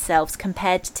protect themselves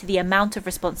compared to the amount of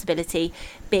responsibility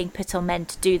being put on men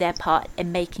to do their part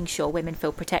in making sure women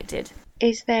feel protected?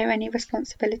 Is there any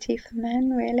responsibility for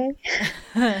men, really?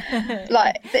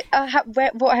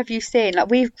 What have you seen?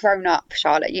 Like, we've grown up,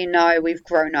 Charlotte, you know, we've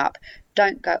grown up.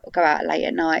 Don't go out late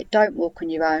at night. Don't walk on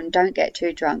your own. Don't get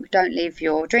too drunk. Don't leave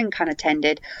your drink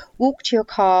unattended. Walk to your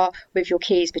car with your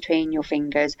keys between your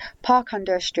fingers. Park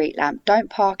under a street lamp. Don't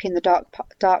park in the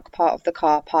dark part of the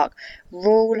car park.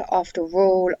 Rule after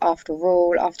rule after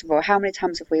rule after rule. How many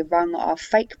times have we rung our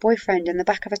fake boyfriend in the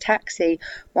back of a taxi?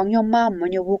 Rung your mum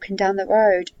when you're walking down the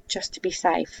road just to be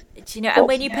safe? Do you know, and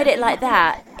when you put it like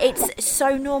that, it's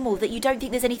so normal that you don't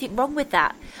think there's anything wrong with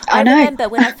that. I know. Remember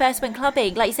when I first went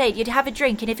clubbing, like you said, you'd have a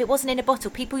drink, and if it wasn't in a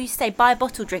bottle, people used to say buy a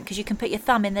bottle drink because you can put your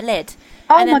thumb in the lid.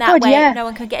 And then that way no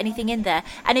one can get anything in there.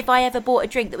 And if I ever bought a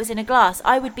drink that was in a glass,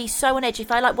 I would be so on edge.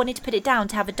 If I wanted to put it down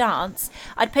to have a dance,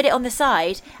 I'd put it on the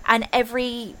side, and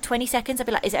every 20 seconds I'd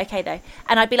be like, is it okay though?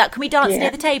 And I'd be like, can we dance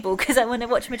near the table because I want to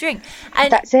watch my drink?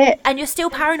 And that's it. And you're still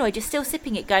paranoid, you're still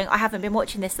sipping it going, I haven't been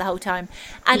watching this the whole time.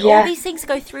 And all these things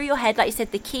go through your head, like you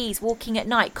said, the keys, walking at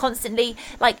night, constantly,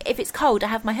 like if it's cold I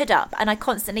have my hood up and I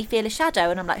constantly feel a shadow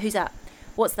and I'm like, who's that?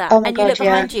 What's that? Oh and God, you look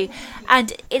behind you,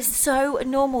 and it's so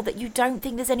normal that you don't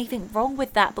think there's anything wrong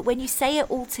with that, but when you say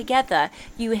it all together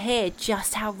you hear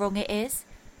just how wrong it is.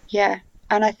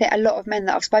 And I think a lot of men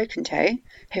that I've spoken to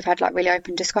who've had like really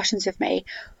open discussions with me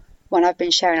when I've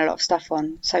been sharing a lot of stuff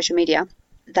on social media,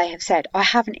 they have said, I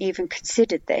haven't even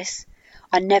considered this.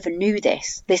 I never knew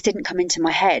this. This didn't come into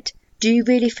my head. Do you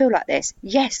really feel like this?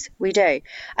 Yes, we do.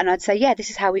 And I'd say, yeah, this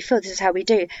is how we feel. This is how we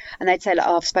do. And they'd say, like,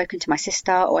 oh, I've spoken to my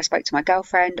sister, or I spoke to my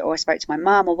girlfriend, or I spoke to my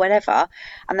mum, or whatever.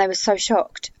 And they were so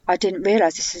shocked. I didn't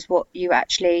realise this is what you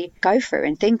actually go through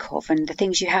and think of and the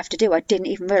things you have to do. I didn't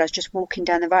even realise just walking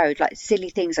down the road, like silly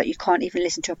things like you can't even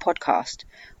listen to a podcast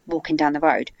walking down the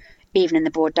road, even in the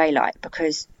broad daylight,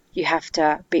 because you have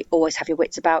to always have your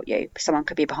wits about you. Someone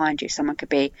could be behind you. Someone could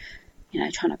be,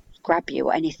 trying to grab you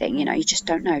or anything, you just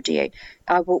don't know, do you?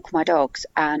 I walk my dogs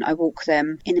and I walk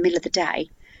them in the middle of the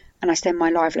day and I send my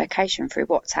live location through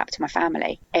WhatsApp to my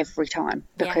family every time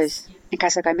because in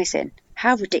case I go missing.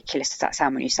 How ridiculous does that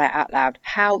sound when you say it out loud?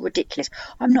 How ridiculous.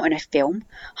 I'm not in a film.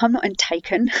 I'm not in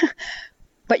Taken.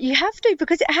 But you have to,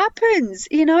 because it happens,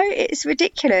 you know, it's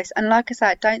ridiculous. And like I said,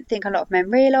 I don't think a lot of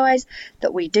men realise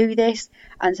that we do this.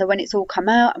 And so when it's all come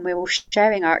out and we're all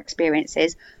sharing our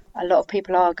experiences, a lot of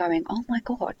people are going, oh my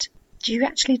God, do you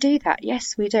actually do that?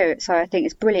 Yes, we do. So I think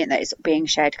it's brilliant that it's being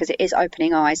shared, because it is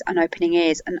opening eyes and opening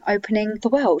ears and opening the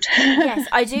world. Yes,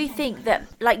 I do think that,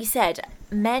 like you said,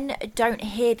 men don't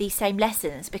hear these same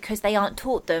lessons because they aren't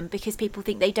taught them, because people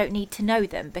think they don't need to know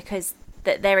them, because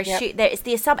that there is it's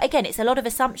the again, it's a lot of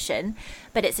assumption,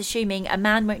 but it's assuming a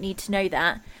man won't need to know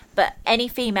that, but any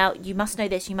female, you must know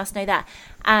this, you must know that.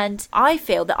 And I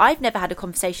feel that I've never had a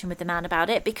conversation with the man about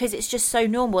it because it's just so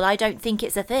normal. I don't think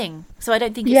it's a thing, so I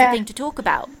don't think it's a thing to talk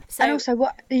about. So, and also,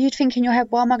 what you'd think in your head,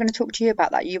 why am I going to talk to you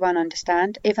about that? You won't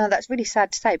understand. Even though that's really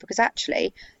sad to say, because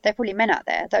actually there are probably men out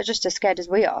there that are just as scared as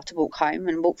we are to walk home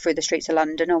and walk through the streets of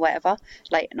London or whatever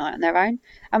late at night on their own.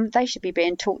 And they should be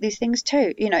being taught these things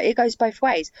too. You know, it goes both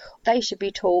ways. They should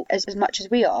be taught as much as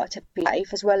we are to be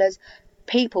safe, as well as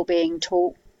people being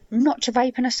taught not to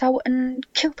rape and assault and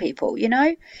kill people, you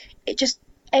know?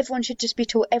 Everyone should just be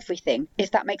taught everything,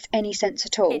 if that makes any sense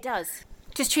at all. It does.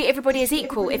 Just treat everybody as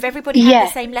equal. If everybody had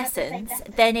the same lessons,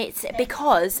 then it's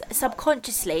because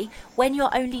subconsciously, when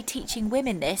you're only teaching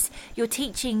women this, you're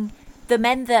teaching the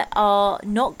men that are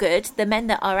not good, the men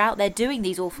that are out there doing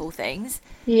these awful things,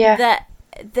 that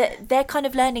they're kind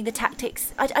of learning the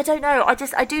tactics. I don't know.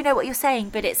 I do know what you're saying,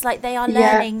 but it's like they are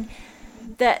learning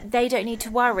that they don't need to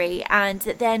worry, and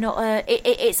that they're not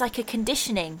it's like a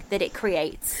conditioning that it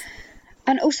creates.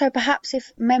 And also, perhaps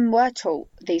if men were taught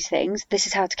these things, this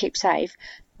is how to keep safe,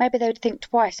 maybe they would think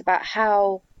twice about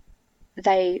how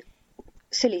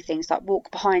silly things like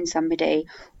walk behind somebody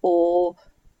or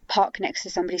park next to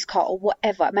somebody's car or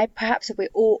whatever. Maybe perhaps if we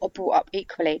all are brought up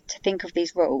equally to think of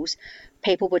these rules,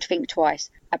 people would think twice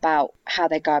about how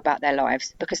they go about their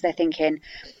lives, because they're thinking,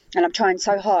 and I'm trying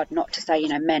so hard not to say, you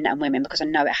know, men and women, because I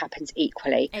know it happens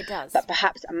equally. It does. But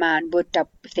perhaps a man would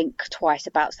think twice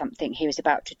about something he was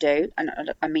about to do. And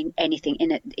I mean, anything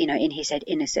in it, you know, in his head,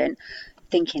 innocent,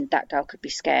 thinking that girl could be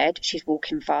scared. She's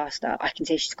walking faster. I can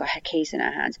see she's got her keys in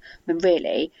her hands. When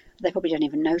really, they probably don't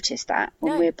even notice that.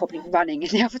 When we're probably running in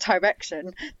the other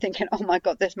direction, thinking, oh my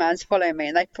God, this man's following me.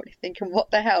 And they're probably thinking,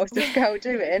 what the hell is this girl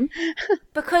doing?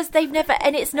 Because they've never,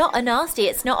 and it's not a nasty,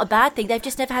 it's not a bad thing. They've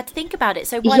just never had to think about it.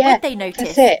 So why would they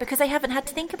notice? Because they haven't had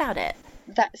to think about it.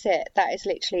 That's it. That is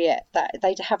literally it. That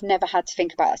they have never had to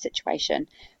think about that situation,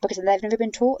 because they've never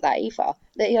been taught that either.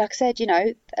 Like I said, you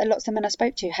know, lots of men I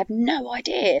spoke to had no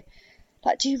idea.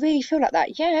 Like, do you really feel like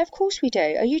that? Yeah, of course we do.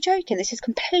 Are you joking? This is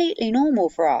completely normal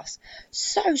for us.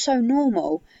 So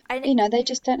normal. And, you know, they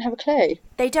just don't have a clue.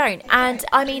 They don't. And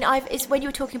I mean, it's when you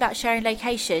were talking about sharing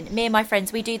location, me and my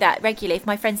friends, we do that regularly. If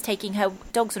my friend's taking her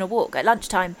dogs on a walk at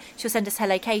lunchtime, she'll send us her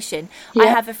location. Yeah. I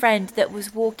have a friend that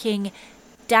was walking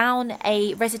down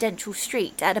a residential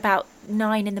street at about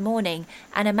 9 a.m,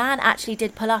 and a man actually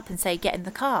did pull up and say, get in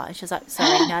the car. And she was like,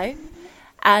 sorry, no.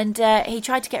 And he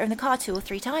tried to get her in the car 2 or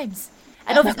 3 times.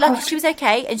 And obviously, luckily she was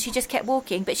okay, and she just kept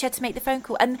walking, but she had to make the phone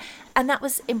call. And that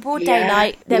was in broad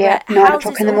daylight. There were 9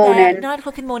 o'clock in the morning. 9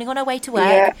 o'clock in the morning on our way to work.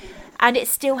 Yeah. And it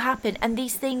still happened. And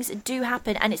these things do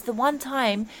happen. And it's the one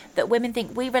time that women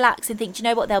think, we relax and think, do you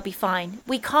know what, they'll be fine.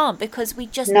 We can't, because we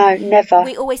just... No, never.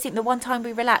 We always think the one time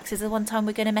we relax is the one time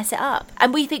we're going to mess it up.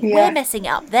 And we think we're messing it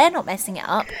up. They're not messing it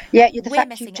up. Yeah, the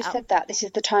fact you just said that, this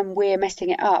is the time we're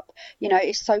messing it up. You know,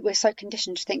 we're so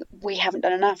conditioned to think we haven't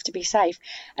done enough to be safe.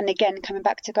 And again, coming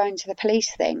back to going to the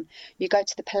police thing, you go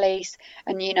to the police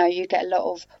and, you know, you get a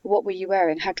lot of, what were you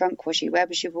wearing? How drunk was you? Where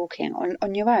was you walking?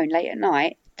 On your own late at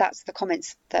night. That's the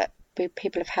comments that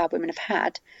people have had, women have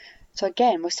had. So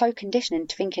again, we're so conditioned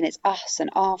into thinking it's us and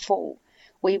our fault.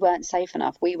 We weren't safe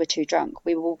enough. We were too drunk.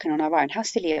 We were walking on our own. How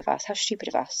silly of us. How stupid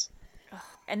of us.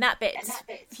 And that bit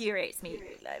infuriates me.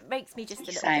 It makes me just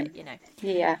a little bit, you know.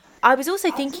 Yeah. I was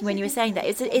also thinking when you were saying that,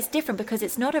 it's different because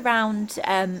it's not around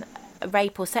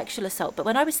rape or sexual assault. But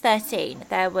when I was 13,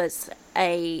 there was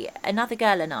another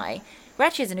girl and I, we're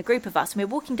actually in a group of us, and we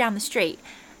were walking down the street,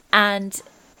 and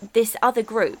this other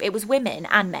group, it was women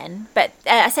and men, but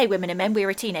I say women and men, we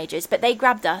were teenagers, but they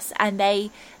grabbed us and they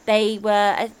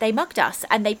mugged us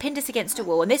and they pinned us against a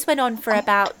wall, and this went on for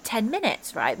about 10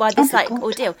 minutes, right, while this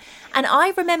ordeal. And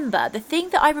I remember, the thing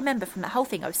that I remember from the whole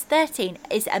thing, I was 13,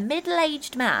 is a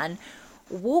middle-aged man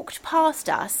walked past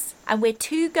us, and we're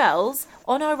 2 girls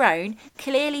on our own,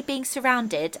 clearly being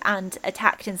surrounded and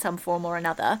attacked in some form or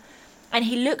another, and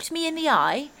he looked me in the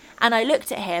eye, and I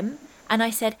looked at him and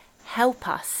I said, help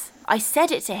us. I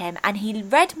said it to him, and he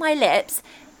read my lips,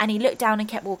 and he looked down and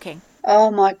kept walking.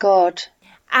 Oh my God.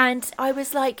 And I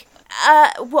was like,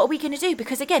 what are we going to do?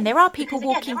 Because again, there are people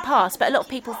walking past, but a lot of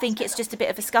people think it's just a bit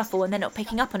of a scuffle and they're not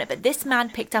picking up on it. But this man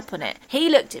picked up on it. He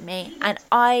looked at me, and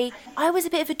I was a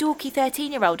bit of a dorky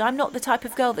 13-year-old. I'm not the type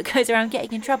of girl that goes around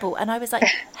getting in trouble. And I was like,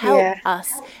 help Yeah.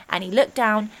 us. And he looked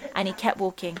down and he kept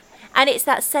walking. And it's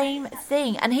that same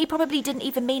thing. And he probably didn't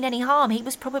even mean any harm. He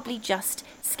was probably just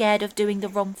scared of doing the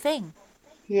wrong thing.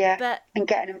 Yeah, But and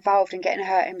getting involved and getting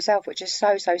hurt himself, which is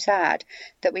so, so sad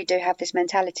that we do have this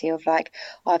mentality of like,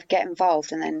 I get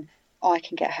involved and then I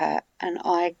can get hurt and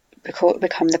I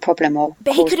become the problem or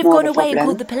But he cause could have more gone of a away and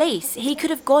problem. called the police. He could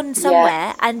have gone Yeah,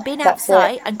 somewhere and been that's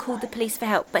outside it. and called the police for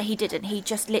help, but he didn't. He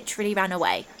just literally ran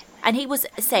away. And he was,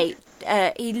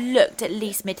 he looked at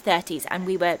least mid-30s, and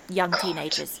we were young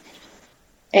teenagers.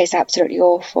 It's absolutely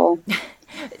awful.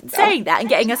 Saying that and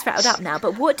getting us rattled up now,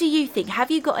 but what do you think? Have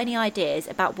you got any ideas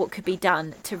about what could be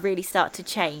done to really start to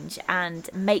change and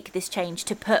make this change,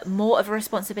 to put more of a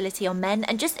responsibility on men?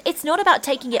 And just, it's not about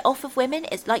taking it off of women.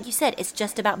 It's like you said, it's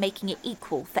just about making it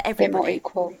equal for A bit more everybody.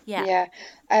 equal. Yeah. Yeah.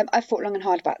 I've thought long and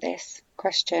hard about this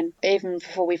question, even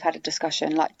before we've had a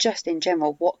discussion, like just in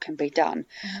general, what can be done?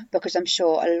 Because I'm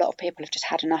sure a lot of people have just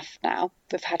had enough now.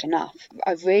 We've had enough.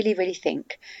 I really, really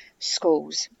think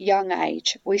schools, young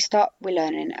age, we're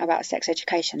learning about sex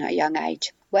education at a young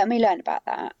age. When we learn about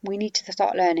that, we need to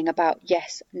start learning about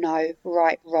yes, no,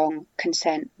 right, wrong,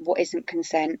 consent, what isn't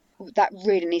consent. That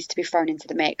really needs to be thrown into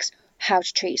the mix. How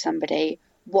to treat somebody,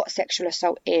 what sexual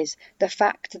assault is. The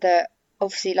fact that,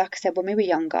 obviously, like I said, when we were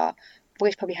younger,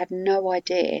 boys probably had no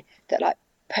idea that like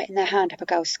putting their hand up a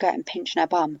girl's skirt and pinching her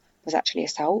bum was actually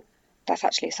assault. That's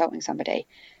actually assaulting somebody.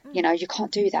 You know, you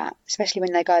can't do that, especially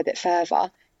when they go a bit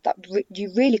further.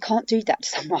 You really can't do that to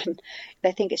someone.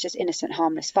 They think it's just innocent,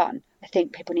 harmless fun. I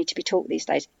think people need to be taught these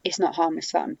days it's not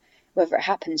harmless fun. Whether it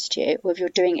happens to you or if you're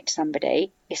doing it to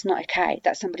somebody, it's not okay.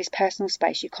 That's somebody's personal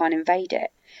space. You can't invade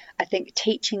it. I think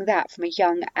teaching that from a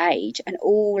young age and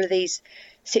all of these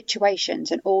situations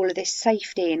and all of this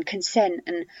safety and consent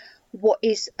and what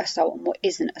is assault and what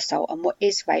isn't assault and what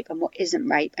is rape and what isn't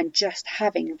rape, and just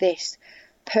having this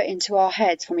put into our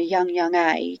heads from a young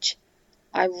age,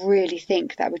 I really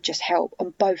think that would just help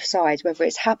on both sides, whether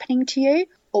it's happening to you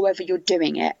or whether you're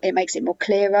doing it. It makes it more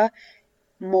clearer,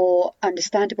 more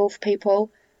understandable for people,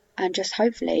 and just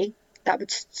hopefully that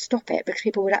would stop it, because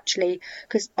people would actually,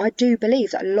 because I do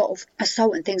believe that a lot of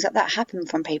assault and things like that happen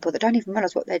from people that don't even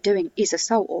realise what they're doing is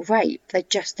assault or rape. They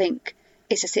just think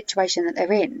it's a situation that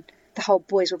they're in. The whole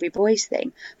boys will be boys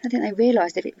thing. I don't think they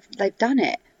realise they've done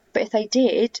it. But if they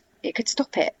did, it could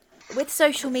stop it. With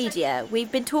social media,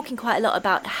 we've been talking quite a lot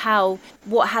about how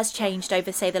what has changed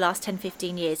over, say, the last 10,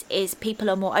 15 years is people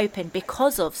are more open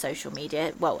because of social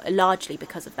media. Well, largely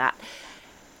because of that.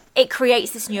 It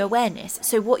creates this new awareness.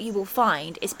 So what you will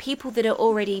find is people that are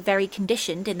already very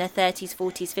conditioned in their 30s,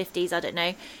 40s, 50s, I don't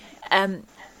know,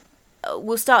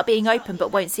 will start being open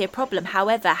but won't see a problem.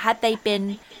 However, had they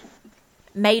been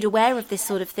made aware of this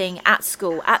sort of thing at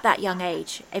school at that young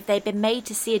age, if they'd been made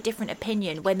to see a different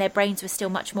opinion when their brains were still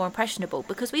much more impressionable,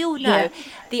 because we all know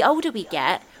the older we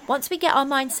get, once we get our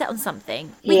mind set on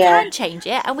something, we can change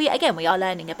it, and we are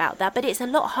learning about that, but it's a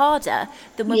lot harder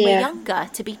than when we're younger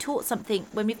to be taught something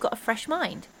when we've got a fresh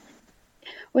mind.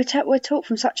 We're taught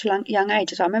from such a young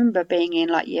age. I remember being in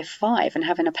like year 5 and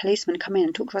having a policeman come in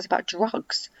and talk to us about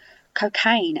drugs,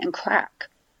 cocaine and crack.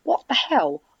 What the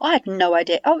hell? I had no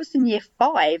idea. I was in year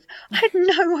 5. I had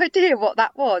no idea what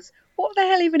that was. What the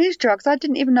hell even is drugs? I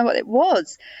didn't even know what it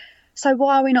was. So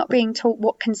why are we not being taught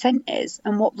what consent is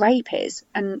and what rape is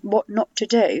and what not to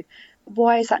do?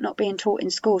 Why is that not being taught in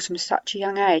schools from such a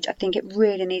young age? I think it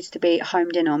really needs to be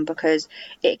homed in on, because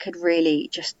it could really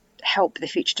just help the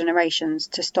future generations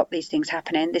to stop these things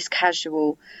happening. This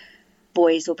casual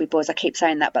boys will be boys, I keep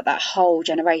saying that, but that whole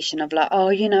generation of like, oh,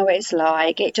 you know what it's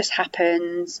like, it just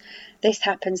happens, this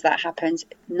happens, that happens.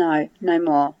 No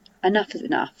more. Enough is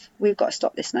enough. We've got to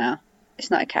stop this now.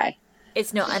 It's not okay.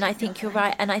 It's not, and I think you're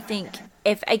right. And I think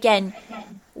if, again,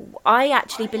 I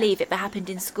actually believe if it happened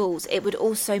in schools, it would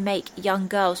also make young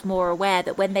girls more aware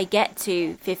that when they get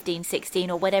to 15, 16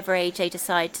 or whatever age they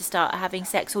decide to start having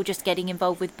sex or just getting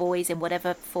involved with boys in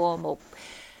whatever form, or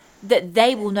that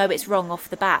they will know it's wrong off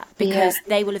the bat, because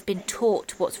they will have been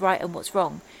taught what's right and what's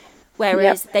wrong.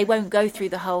 Whereas they won't go through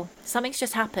the whole, something's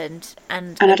just happened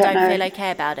and I don't feel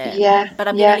okay about it. But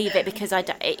I'm going to leave it because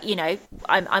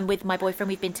I'm with my boyfriend.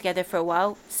 We've been together for a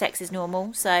while. Sex is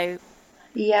normal. So.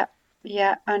 Yeah.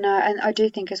 And I do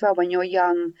think as well, when you're a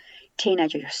young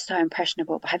teenager, you're so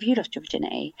impressionable. But have you lost your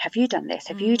virginity? Have you done this?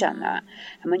 Have you done that?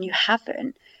 And when you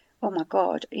haven't, oh my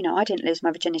God, I didn't lose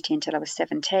my virginity until I was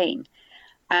 17.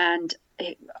 And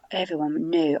everyone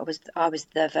knew I was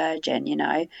the virgin, you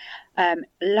know.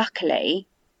 Luckily,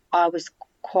 I was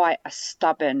quite a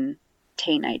stubborn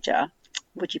teenager.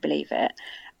 Would you believe it?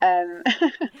 Um,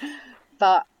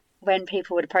 but when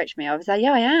people would approach me, I was like,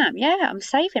 yeah, I am. Yeah, I'm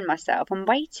saving myself. I'm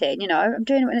waiting, you know, I'm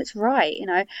doing it when it's right, you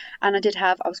know. And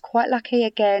I was quite lucky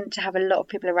again to have a lot of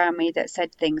people around me that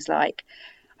said things like,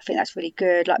 I think that's really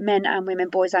good. Like men and women,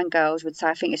 boys and girls would say,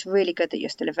 I think it's really good that you're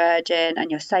still a virgin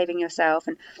and you're saving yourself.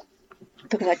 And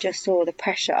because I just saw the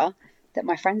pressure that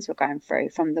my friends were going through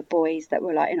from the boys that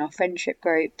were like in our friendship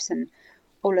groups and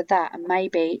all of that. And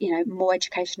maybe, you know, more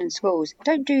education in schools.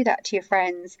 Don't do that to your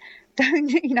friends.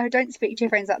 Don't speak to your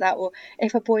friends like that. Or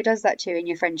if a boy does that to you in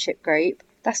your friendship group,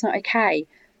 that's not okay.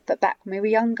 But back when we were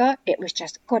younger, it was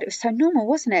just, God, it was so normal,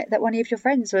 wasn't it? That one of your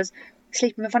friends was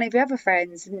sleeping with one of your other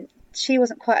friends and she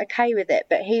wasn't quite okay with it,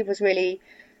 but he was really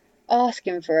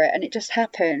asking for it and it just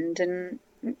happened. And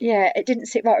yeah, it didn't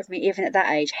sit right with me even at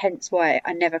that age, hence why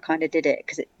I never kind of did it,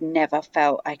 because it never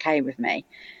felt okay with me.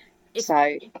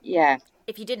 So yeah,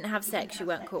 if you didn't have sex, you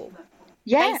weren't cool.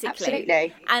 Yeah, basically.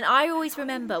 Absolutely. And I always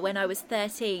remember when I was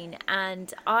 13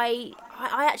 and I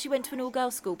actually went to an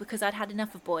all-girls school because I'd had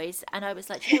enough of boys and I was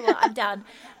like, you know what, I'm done.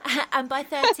 And by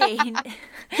 13,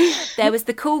 there was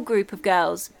the cool group of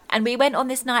girls and we went on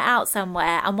this night out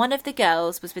somewhere and one of the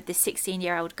girls was with this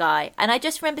 16-year-old guy. And I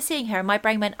just remember seeing her and my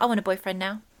brain went, I want a boyfriend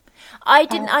now. I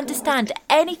didn't understand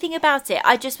anything about it.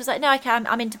 I just was like, no, okay,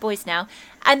 I'm into boys now.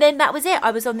 And then that was it. I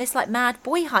was on this like mad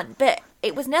boy hunt, but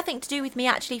it was nothing to do with me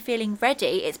actually feeling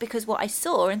ready. It's because what I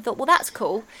saw and thought, well, that's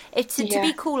cool. To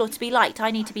be cool or to be liked,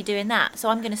 I need to be doing that. So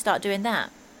I'm going to start doing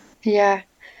that. Yeah.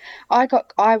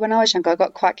 When I was younger, I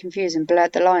got quite confused and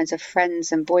blurred the lines of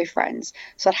friends and boyfriends.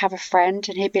 So I'd have a friend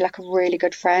and he'd be like a really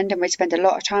good friend and we'd spend a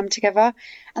lot of time together.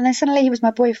 And then suddenly he was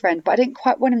my boyfriend, but I didn't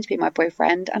quite want him to be my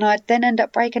boyfriend. And I'd then end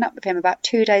up breaking up with him about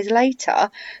 2 days later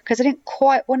because I didn't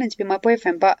quite want him to be my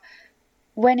boyfriend. But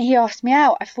when he asked me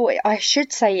out, I thought I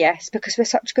should say yes because we're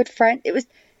such good friends. It was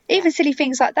even silly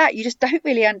things like that. You just don't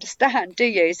really understand, do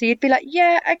you? So you'd be like,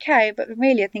 yeah, okay. But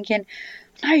really you're thinking,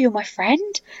 no, you're my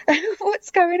friend.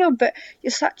 What's going on? But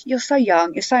you're so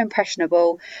young, you're so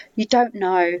impressionable. You don't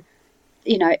know,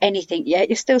 anything yet.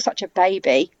 You're still such a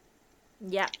baby.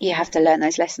 Yeah. You have to learn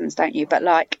those lessons, don't you? But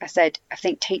like I said, I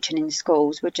think teaching in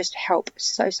schools would just help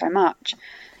so much.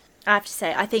 I have to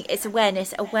say, I think it's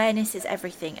awareness. Awareness is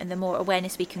everything. And the more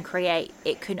awareness we can create,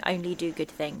 it can only do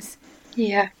good things.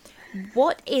 Yeah.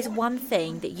 What is one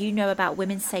thing that you know about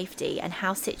women's safety and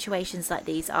how situations like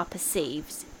these are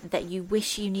perceived that you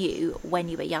wish you knew when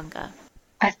you were younger?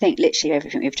 I think literally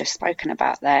everything we've just spoken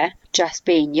about there, just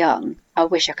being young, I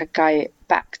wish I could go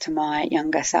back to my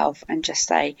younger self and just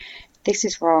say, this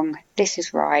is wrong, this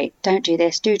is right, don't do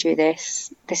this, do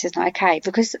this, this is not okay.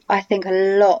 Because I think a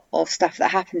lot of stuff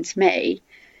that happened to me,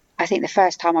 I think the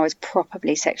first time I was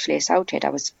properly sexually assaulted, I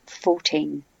was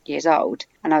 14 years old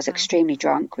and I was extremely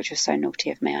drunk, which was so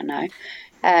naughty of me, I know.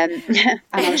 And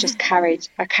I was just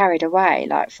carried away,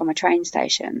 like from a train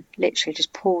station, literally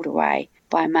just pulled away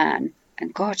by a man.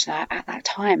 And God, like, at that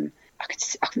time, I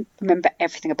could remember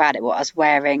everything about it, what I was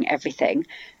wearing, everything.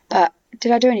 But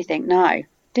did I do anything? No,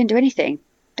 didn't do anything.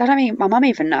 I mean, my mum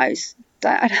even knows.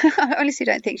 I honestly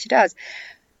don't think she does.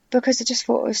 Because I just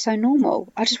thought it was so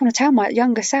normal. I just want to tell my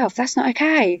younger self, that's not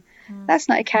okay. That's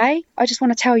not okay. I just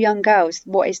want to tell young girls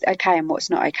what is okay and what's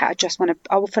not okay. I feel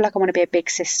like I want to be a big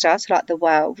sister to like the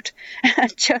world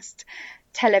and just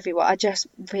tell everyone. I just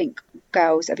think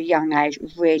girls of a young age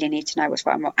really need to know what's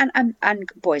right and wrong. And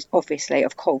boys, obviously,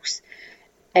 of course,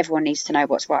 everyone needs to know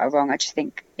what's right or wrong. I just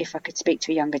think if I could speak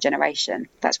to a younger generation,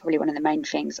 that's probably one of the main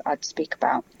things I'd speak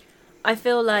about. I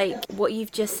feel like what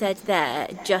you've just said there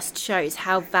just shows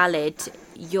how valid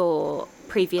your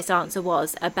previous answer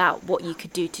was about what you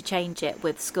could do to change it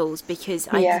with schools, because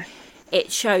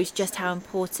it shows just how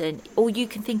important. All you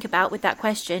can think about with that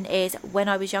question is, when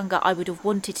I was younger, I would have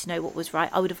wanted to know what was right.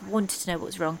 I would have wanted to know what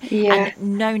was wrong and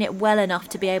known it well enough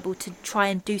to be able to try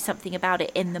and do something about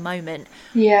it in the moment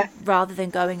rather than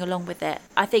going along with it.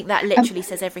 I think that literally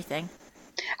says everything.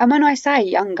 And when I say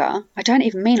younger, I don't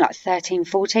even mean like 13,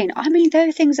 14. I mean, there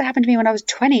are things that happened to me when I was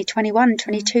 20, 21,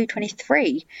 22,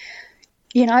 23.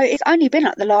 It's only been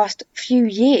like the last few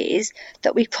years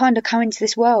that we've kind of come into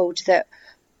this world that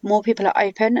more people are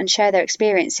open and share their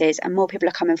experiences and more people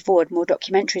are coming forward, more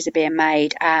documentaries are being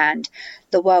made and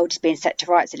the world is being set to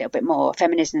rights a little bit more.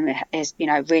 Feminism has,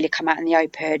 really come out in the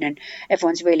open and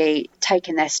everyone's really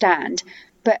taken their stand.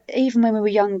 But even when we were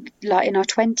young, like in our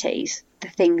 20s, the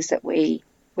things that we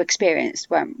experienced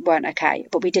weren't okay,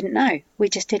 but we didn't know. We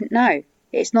just didn't know.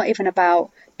 It's not even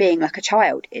about being like a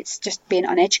child. It's just being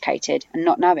uneducated and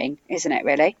not knowing, isn't it,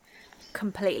 really?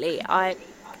 Completely.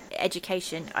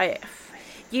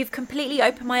 You've completely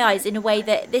opened my eyes in a way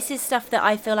that this is stuff that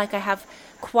I feel like I have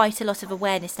quite a lot of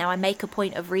awareness now. I make a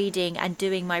point of reading and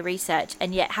doing my research,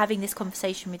 and yet having this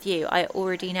conversation with you, I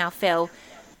already now feel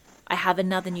I have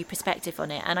another new perspective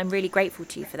on it, and I'm really grateful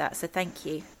to you for that. So thank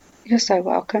you. You're so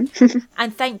welcome.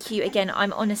 And thank you again. I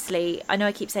know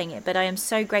I keep saying it, but I am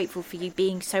so grateful for you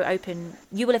being so open.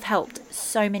 You will have helped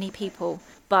so many people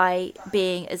by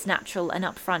being as natural and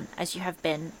upfront as you have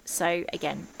been. So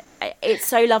again, it's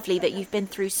so lovely that you've been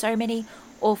through so many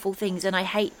awful things, and I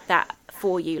hate that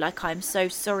for you. Like, I'm so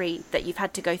sorry that you've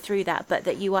had to go through that, but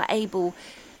that you are able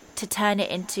to turn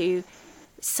it into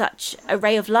such a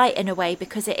ray of light in a way,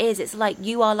 because it's like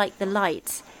you are like the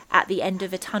light at the end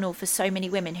of a tunnel for so many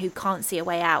women who can't see a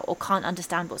way out or can't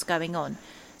understand what's going on.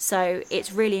 So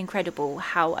it's really incredible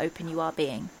how open you are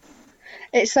being.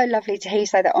 It's so lovely to hear you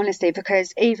say that, honestly,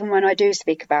 because even when I do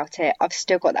speak about it, I've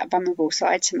still got that vulnerable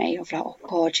side to me of like, oh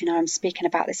God, I'm speaking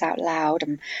about this out loud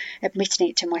and admitting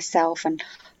it to myself, and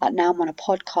like now I'm on a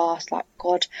podcast, like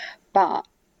God. But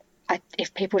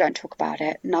if people don't talk about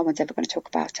it, no one's ever going to talk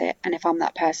about it. And if I'm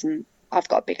that person, I've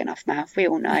got a big enough mouth. We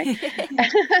all know.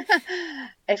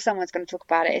 If someone's going to talk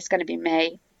about it, it's going to be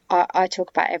me. I talk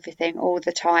about everything all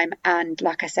the time. And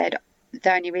like I said,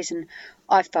 the only reason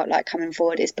I felt like coming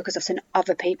forward is because I've seen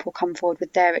other people come forward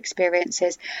with their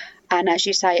experiences. And as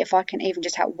you say, if I can even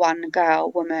just have one girl,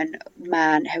 woman,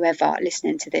 man, whoever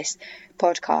listening to this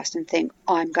podcast and think,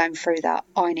 I'm going through that,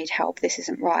 I need help, this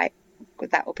isn't right,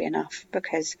 that will be enough.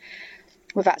 Because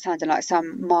without sounding like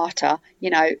some martyr,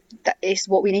 that is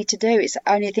what we need to do. It's the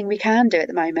only thing we can do at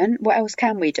the moment. What else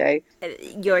can we do?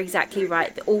 You're exactly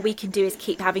right. All we can do is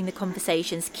keep having the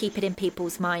conversations, keep it in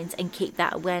people's minds, and keep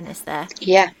that awareness there.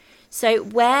 Yeah. So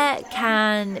where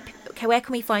can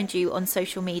we find you on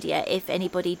social media if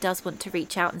anybody does want to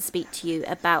reach out and speak to you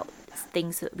about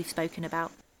things that we've spoken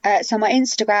about? So my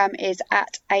Instagram is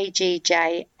at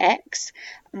AGJX.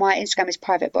 My Instagram is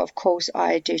private, but of course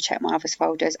I do check my others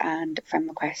folders and friend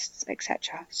requests,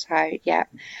 etc. So yeah,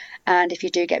 and if you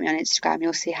do get me on Instagram,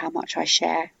 you'll see how much I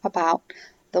share about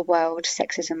the world,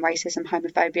 sexism, racism,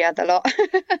 homophobia, the lot.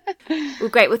 Well,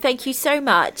 great. Well, thank you so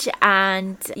much.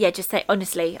 And yeah, just say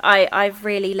honestly, I've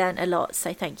really learned a lot.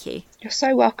 So thank you. You're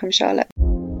so welcome, Charlotte.